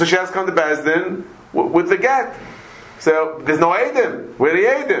 Yeah, so she has to come to Bezdin with the get. So there's no Eidim. Where are the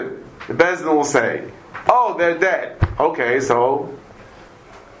Eidim? The Bezdin will say, "Oh, they're dead." Okay, so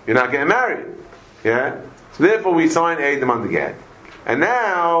you're not getting married. Yeah. So therefore, we sign Eidim on the get, and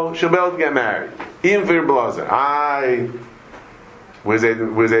now she'll be able to get married. Even for your blazer. Where's Eid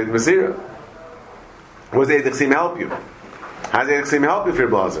Masira? Where's Eid Chasima help you? How does Eid Chasima help you for your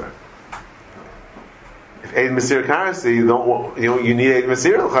blazer? If Eid Masira Karasi, you need Eid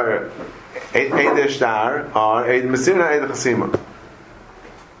Masira. Eid Shtar or Eid Masira, not Eid Chasima.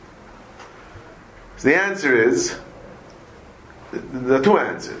 So the answer is, there are two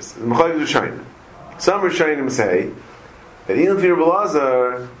answers. Some Rishonim say that even for your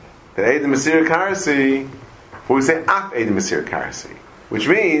blazer, that Eid Masira Karasi, we say Af Eid Masir Karasi, which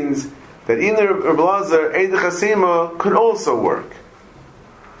means that in the Reb Lazar, Eid Chasima could also work.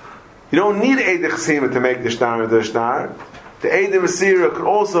 You don't need Eid Chasima to make the shtar or the shtar. The Eid Masira could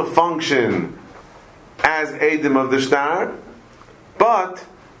also function as Eidim of the shtar, but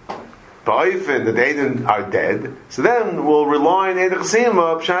Ba'ifin, that the Eidim are dead, so then we'll rely on Eid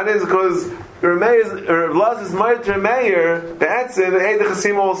Chasima. Pshat is because Reb Lazar's Ma'ater Meir, the Etzim, the Eid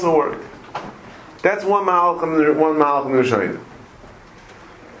Chasima also worked. That's one Mahalach in the Rishonim.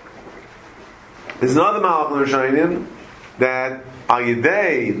 There's another Mahalach in the Rishonim that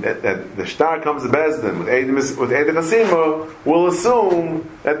Ayidei, that the shtar comes to Bezdin with Eid Chasima, we'll assume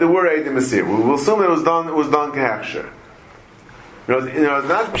that there were Eid Masir. We'll assume that it was done Kehechsher. It's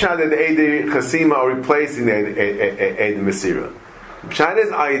not Pshat that the Eid Chasima are replacing the Eid Masira. Pshat is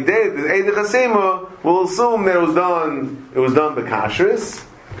Ayidei, the Eid Chasima, we'll assume that it was done Bekashris.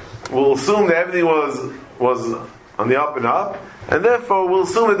 We'll assume that everything was on the up and up, and therefore we'll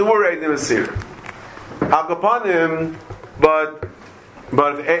assume that there were Eidim Masir. Hakapanim, but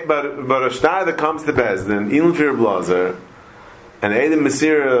a shtar that comes to Bezdin, even for Blazer, and Eidim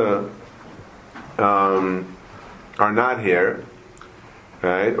Masir are not here,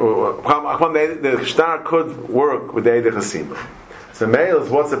 right? The shtar could work with Eidim Chasima. So males,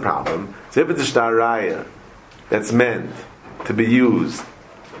 what's the problem? So if it's a shtar raya that's meant to be used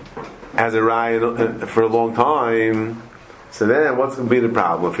as a raya for a long time, so then what's going to be the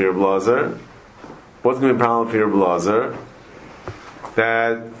problem for your blazer? What's going to be the problem for your blazer?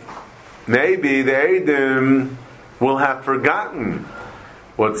 That maybe the Eidim will have forgotten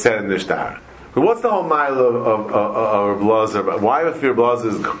what's said in the shtar. But what's the whole mile of blazer? Why if your blazer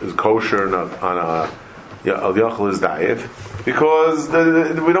is kosher on a Yachal is diet? Because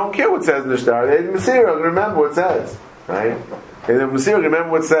we don't care what says in the shtar. The Eidim Masir remember what it says, right? And the Masir remember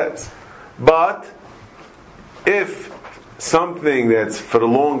what it says. But if something that's for the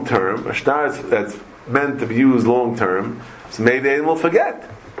long term, a shtar that's meant to be used long term, so maybe they will forget.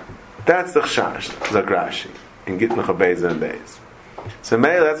 That's the chashash, Zakrashi, in Gitna Chabeza and Beis. So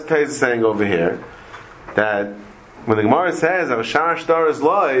maybe that's what Taiz is saying over here, that when the Gemara says that a shtar is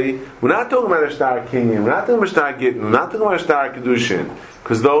loy, we're not talking about a shtar kinyan, we're not talking about a shtar gittin, we're not talking about a shtar kedushin,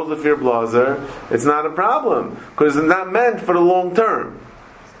 because those of your blazer, it's not a problem, because it's not meant for the long term.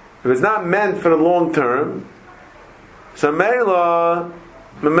 If it's not meant for the long term, so Meila,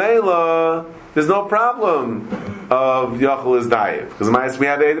 there's no problem of Yachal is Dayev, because we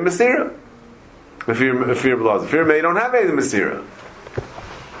have Eidim Masira. If you're blazer, if you're May, you don't have Eidim Masira.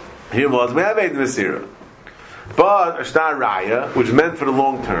 If you're blazer, we have Eidim Masira. But a shtar raya, which is meant for the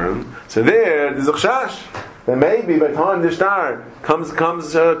long term, so there's a chash. then maybe by the time the star comes to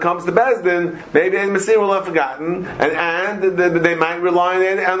Bezdin, maybe the Masir will have forgotten, and they might rely on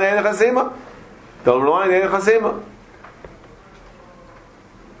the Eid Chasima. They'll rely on the Eid Chasima.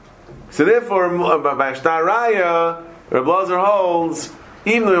 So therefore, by Shtar Raya, Reb Lazar holds,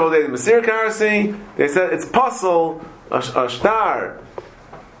 even though they hold the Masir Karsi, they said it's possible a Shtar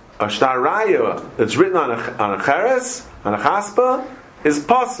Raya that's written on a Cheres, on a Chaspa, is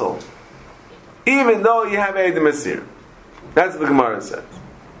possible, even though you have Eid Masir. That's what the Gemara says.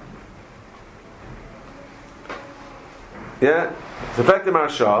 Yeah? It's effective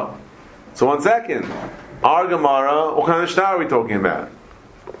Marsha. So 1 second. Our Gemara, what kind of Shtar are we talking about?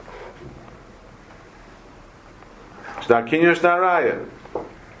 Shtar Kinyan, Shtar Raya.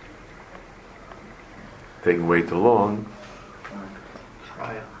 Taking way too long.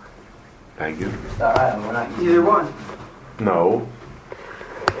 Raya. Thank you. Shtar Raya, we're not using Either one. No.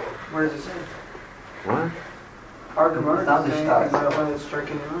 Where does it say? What? Our Gemara Not is the saying stars. that one is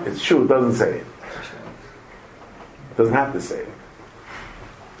striking in line. It's true, it doesn't say it. It doesn't have to say it.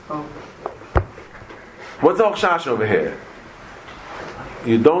 Oh. What's the Chash over here?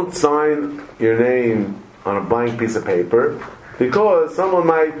 You don't sign your name on a blank piece of paper because someone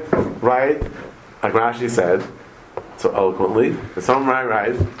might write, like Rashi said so eloquently, that someone might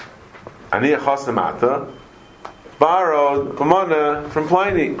write, Ani Achos Namata, borrowed Pomona from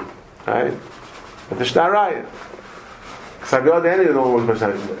Pliny, right? At the Shtar Raya. Sabiod Ani, the one was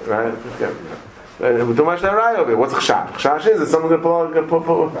right? We're too much Raya over here. What's Chash? Chash is that someone's going to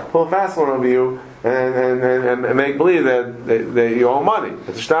pull a fast one over you and make believe that you owe money.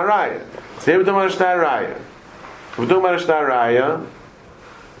 It's a Shtar Raya. So here we're talking about a Shtar Raya. We're talking about a Shtar Raya.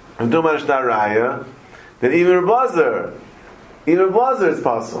 We're talking about a Shtar Raya. Then even a blazer is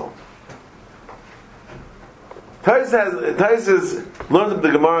possible. Tais learned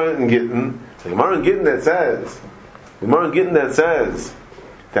the Gemara in Gittin. The Gemara in Gittin that says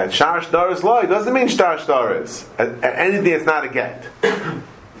that Shar Shtaris Loi doesn't mean Shtar Shtaris. Anything that's not a get.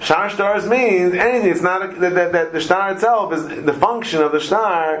 Shar Shtaris means anything that's not that the Shtar itself is the function of the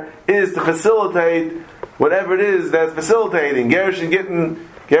Shtar is to facilitate whatever it is that's facilitating Gerushin Gittin,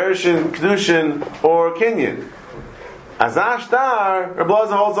 Gerushin Kedushin, or Kinyan. As Ashtar, Reb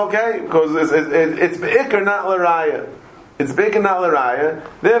Lazar holds okay because it's Be'ikr not L'Raya. It's Be'ikr not L'Raya.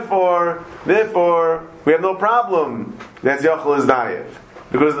 Therefore, we have no problem that Yochel is Dayev.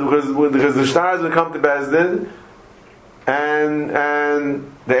 Because the stars will come to Bezdin, and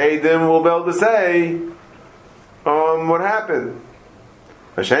the Eidim will be able to say what happened.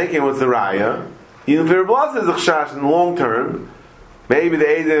 Hashankin, what's the Raya? Even if Reb Lazar is a Chash in the long term, maybe the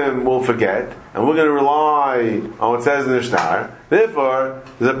Eidim will forget, and we're going to rely on what it says in the Shtar. Therefore,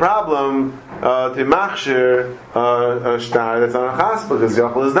 there's a problem to machshir a Shtar that's on a Chaspa because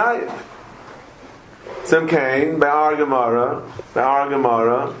Yochel is Dayev. Some came by our Gemara,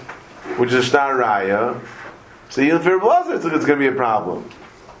 which is Shtar Raya. So even if it was, it's going to be a problem.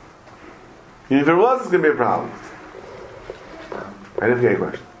 Even if it was, it's going to be a problem. I didn't get a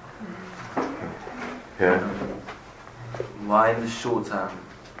question. Yeah. Why in the short term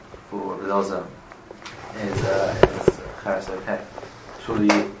for Elazar is Charas okay? Surely,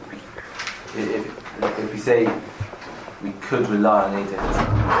 if we say we could rely on Eideh,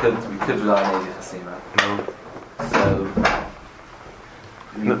 we could rely on Eideh Chasima. No. So,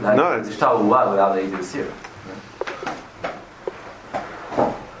 No, the Shtar will work without the Eideh Masir.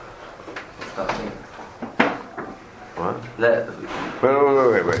 What?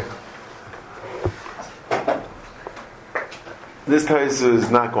 Wait. This Tais is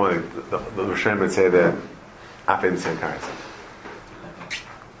not going. The Rishonim would say that Afin Sen Karas.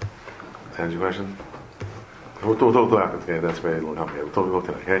 Answer your question. We'll talk after today. That's very long. Okay, we'll talk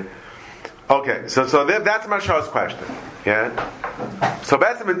today. Okay. So that's Marsha's question. Yeah. So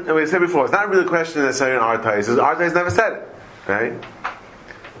basically, we said before, it's not really a question necessarily in our Tais. Our Tais never said it, right?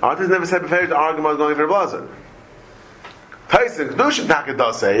 Our Tais never said before the argument was going for Blazer. Tais and Kedushin Taka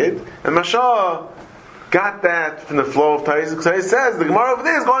does say it, and Marsha got that from the flow of Tais. So he says the Gemara over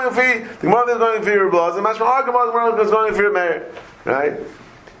there is going for your Blazer, and Mashma our Gemara is going for your Meir, right?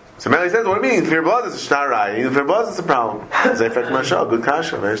 So Meli says, what do you mean? Fear blood is a Shtar Raya. Even fear blood is a problem. Zefek Mashal, good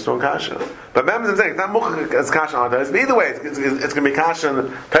kasha, very strong kasha. But remember, I'm saying it's not much as kasha on Tais. But either way, it's going to be kasha.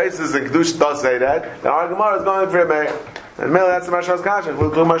 And Tais and Kedush does say that. The Gemara is going for a Meir. And Meli, that's the Mashal's kasha. If we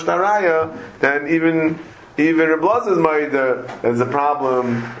call Shtar Raya, then even Reb Lazar's married. There's a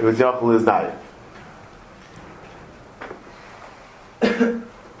problem with Yochel is diet.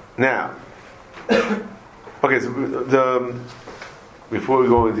 Now, okay, so before we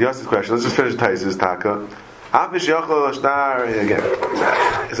go into Yossi's question, let's just finish Tais's Taka. Afish Yochel Shtar again.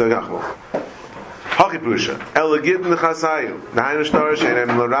 So Yochel. Hachipusha. Elegit in the chasayu. Nahainu shtar shein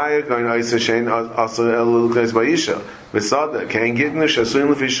em l'raya going oisa shein also elugais ba'isha. V'sada kein gitnu shasuin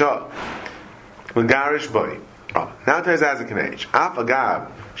l'fisha. L'garish boi. Now tais as a kanage. Af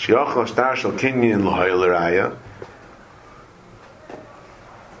agab shiyochel shtar shel kinyin l'hoy l'raya.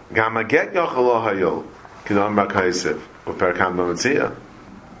 Gam aget yochel l'hoyol. Kidon b'kaisiv. U'perkam b'matziyah.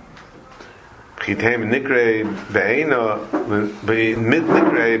 Chitem nikre be'ena mit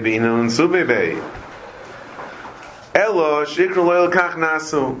nikre be'ena unsube be'i. Elo shikru loyal kach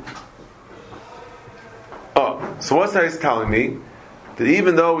nasu. Oh, so what's that telling me? That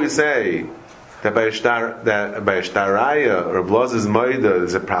even though we say that by shtaraya or blaz's moida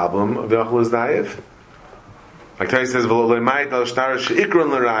is a problem of yochel is daif, like Tai says, "V'lo le'mayit al shtar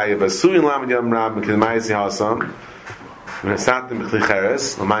sheikron l'raya v'suyin lam yam rab m'kidmayis yasam." When it's not the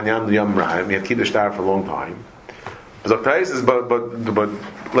mechlicheres, l'man yam yam rab, you have to keep the shtar for a long time. But Tai says, but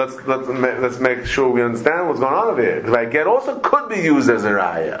let's make sure we understand what's going on over here. Because get also could be used as a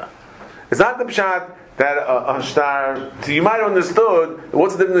raya. It's not the pshat that a shtar. So you might have understood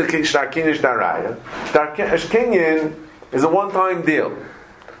what's the difference between shtar kinyan and shtar raya. Shtar kinyan is a one-time deal.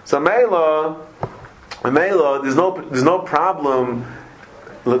 So Mela, there's no problem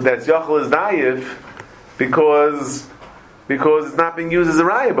that yochel is daif because it's not being used as a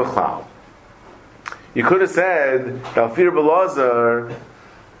raya b'chlal. You could have said that Alfir Belazar,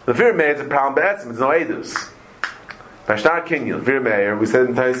 the Alfir Meir is a problem be'etzim, it's no edus. By shtar kinyan, Alfir Meir, we said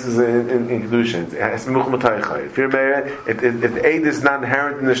in Taisus in Kedushin, it's menuch mataychay. Alfir Meir, if the edus is not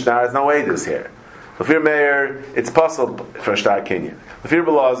inherent in the shtar, there's no edus here. Alfir Meir, it's possible for shtar kinyan. Alfir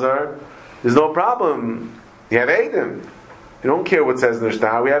Belazar, there's no problem. You have edim. You don't care what says in the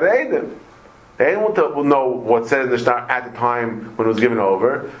shtar, we have edim. They will know what says in the shtar at the time when it was given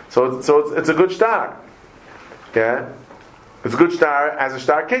over. So it's a good shtar. Yeah? It's a good shtar as a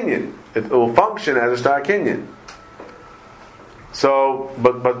shtar kinyan. It will function as a shtar kinyan. So,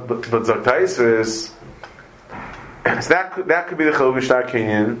 but Zoktais is, so that could be the chiluk of shtar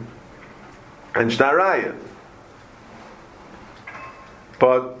kinyan and shtar raya.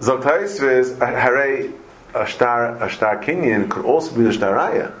 But Zoktais is, Harei, a shtar kinyan could also be the shtar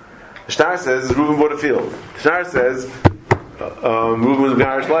raya. The shtar says Reuven bought a field. The shtar says Reuven was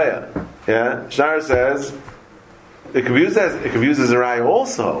Garish Leah. Yeah. The shtar says it could be used as a raya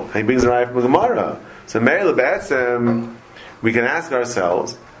also. And he brings a raya from the Gemara. So Me'ela B'etzem, we can ask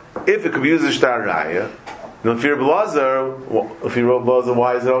ourselves if it could be used as shtar raya. No fear Belazar. If you wrote Belazar,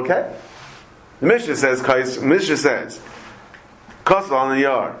 why is it okay? The Mishnah says Kosel on the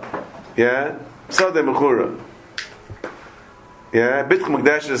yard. Yeah. Sodeh Mechura. Yeah, Bitch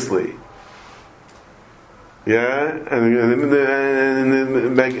Magdashesli. Yeah, and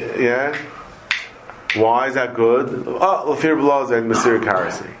yeah. Why is that good? Oh, Lafir Belazar and Masir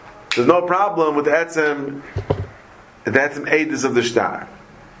Karasi. There's no problem with the etzem edus of the shtar.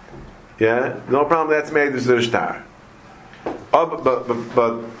 Yeah, no problem with the etzem edus of the shtar. Oh, but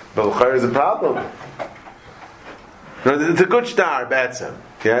l'chayr is a problem. No, it's a good shtar, etzem.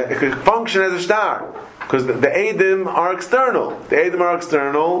 Yeah, it could function as a shtar. Because the edim are external.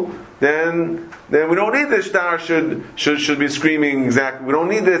 Then we don't need the shtar should be screaming exactly. We don't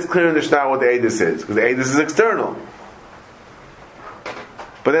need that it's clear in the shtar what the edus is, because the edus is external.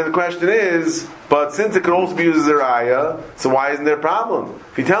 But then the question is, but since it can also be used as a raya, so why isn't there a problem?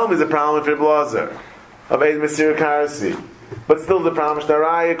 If you tell me there's a problem for Blazer of Eid Masir Karasi, but still the problem is shtar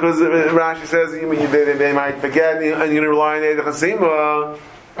raya, because Rashi says they might forget and you're going to rely on Eid Chasima.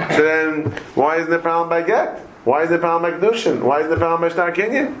 So then, why isn't there a problem by get? Why isn't there a problem by kedushin? Why isn't there a problem by shtar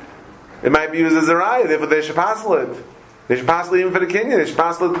kinyan? It might be used as a raya, therefore they should passel it. They should passel it even for the kinyan. They should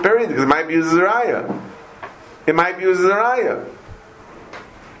passel it period because it might be used as a raya. It might be used as a raya.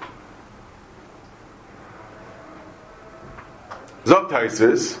 Zok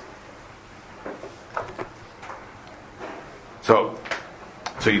Taisis.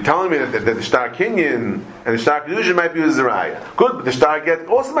 So you're telling me that the shtar kinyan and the shtar kedushin might be used as a raya. Good, but the shtar get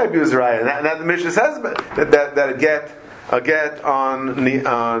also might be used as a raya. And that the Mishnah says that a get on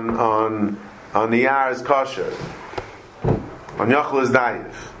niyar is kosher, on yochel is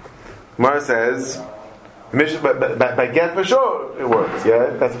daif. Gemara says, by get for sure it works.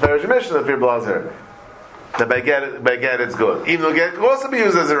 Yeah, that's a fairish Mishnah of Fir Blazer. That by get it's good, even though get could also be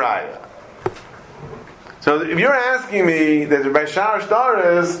used as a raya. So if you're asking me that by shar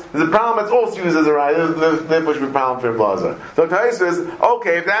shtaris there's a problem that's also used as a raya, therefore should be a problem for Blazer. So Tais says,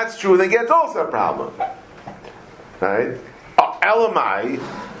 okay, if that's true, then get's also a problem, right? Elamai,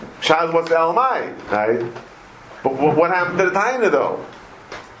 Shaz, what's the Elamai, right? But what happened to the Taina though?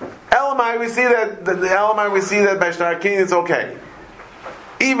 Elamai, we see that by shtar kinyan it's okay.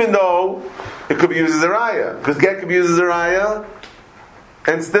 even though it could be used as a raya, because get could be used as a raya,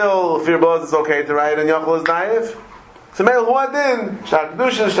 and still Fir Balaz is okay to write and Yochel is naif. So Meil Huadin, Shtar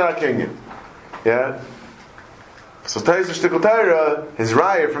Kedushin, Shtar Kinyan. Yeah? So Tais Shtikul Torah, his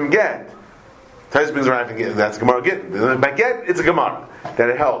raya from get. Tais brings a raya from get, that's Gemara get. By get, it's a Gemara. That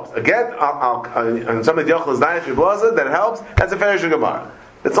it helps. A get, and somebody Yochel is naif, Fir Balaz, that it helps, that's a Farish Gemara.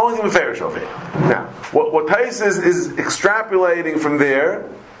 That's the only thing with Farish over here. Now, what Tais is extrapolating from there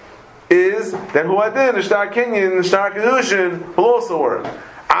is that Huadin, the Shtar Kinyan, the Shtar Kedushin will also work.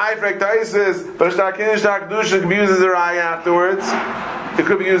 I break Taisis, but Shtar Kinyan, Shtar Kedushin can be used as a raya afterwards. It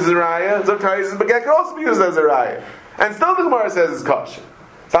could be used as a raya. So Taisis, but it could also be used as a raya. And still the Gemara says it's kosher.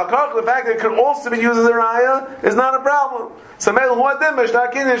 So the fact that it could also be used as a raya is not a problem. So Meil Huadin, Shtar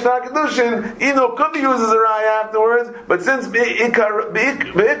Kinyan, Shtar Kedushin, even though it could be used as a raya afterwards, but since Be'ikr,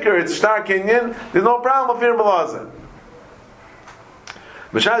 it's Shtar Kinyan, there's no problem with Fir Balaz.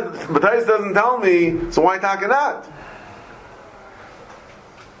 But Tais doesn't tell me, so why talk it not?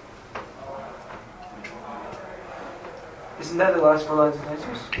 Isn't that the last four lines of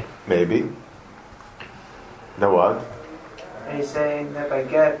Taisus? Maybe. Now what? And he's saying that by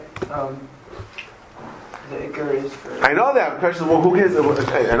get, the Iker is for... I know that. The question is, well, who cares?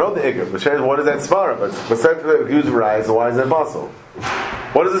 I know the Iker. But what is that svara? But said to use rise, so why is that possible?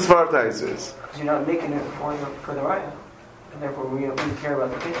 What is the svara of Taisus? Because you're not making it for the raya. And therefore we care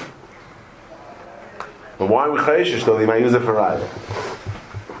about the king. But why we chayshish though? They might use it for raya.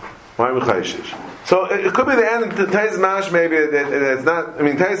 Why we chayshish? So it could be the end of Tais Mash. Maybe that it's not. I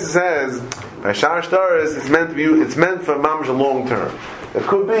mean, Tais says by Shar Shtaris, it's meant to be. It's meant for mamash a long term. It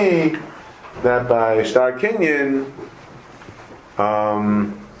could be that by Shtar Kinyan,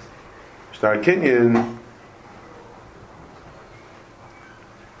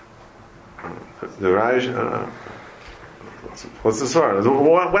 the Raj. What's the story?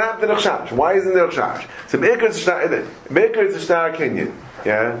 What happened to the Chash? Why isn't there a Chash? So Be'ikr it's a Shtar Kinyan.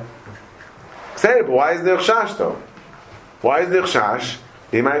 Yeah? Say it, but why isn't there a Chash though? Why isn't there a Chash?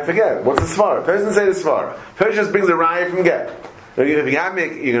 You might forget. What's the Svara? First doesn't say the Svara. First just brings a raya from get. If you're going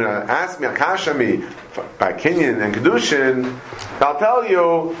to ask me, Akasha me, by Kinyan and Kedushin, I'll tell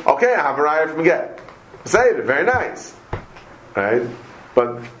you, okay, I have a raya from get. Say it, very nice. Right?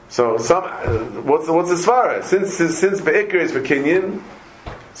 But so what's the svara? Since Be'ikr is for Kinyan,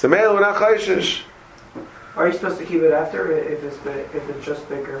 so Meil we're not chayshish. Are you supposed to keep it after if it's just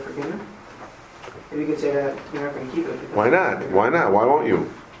Be'ikr for Kinyan? If you could say that you're not going to keep it. Why not? Why not? Why won't you?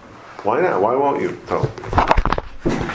 Why not? Why won't you? Oh.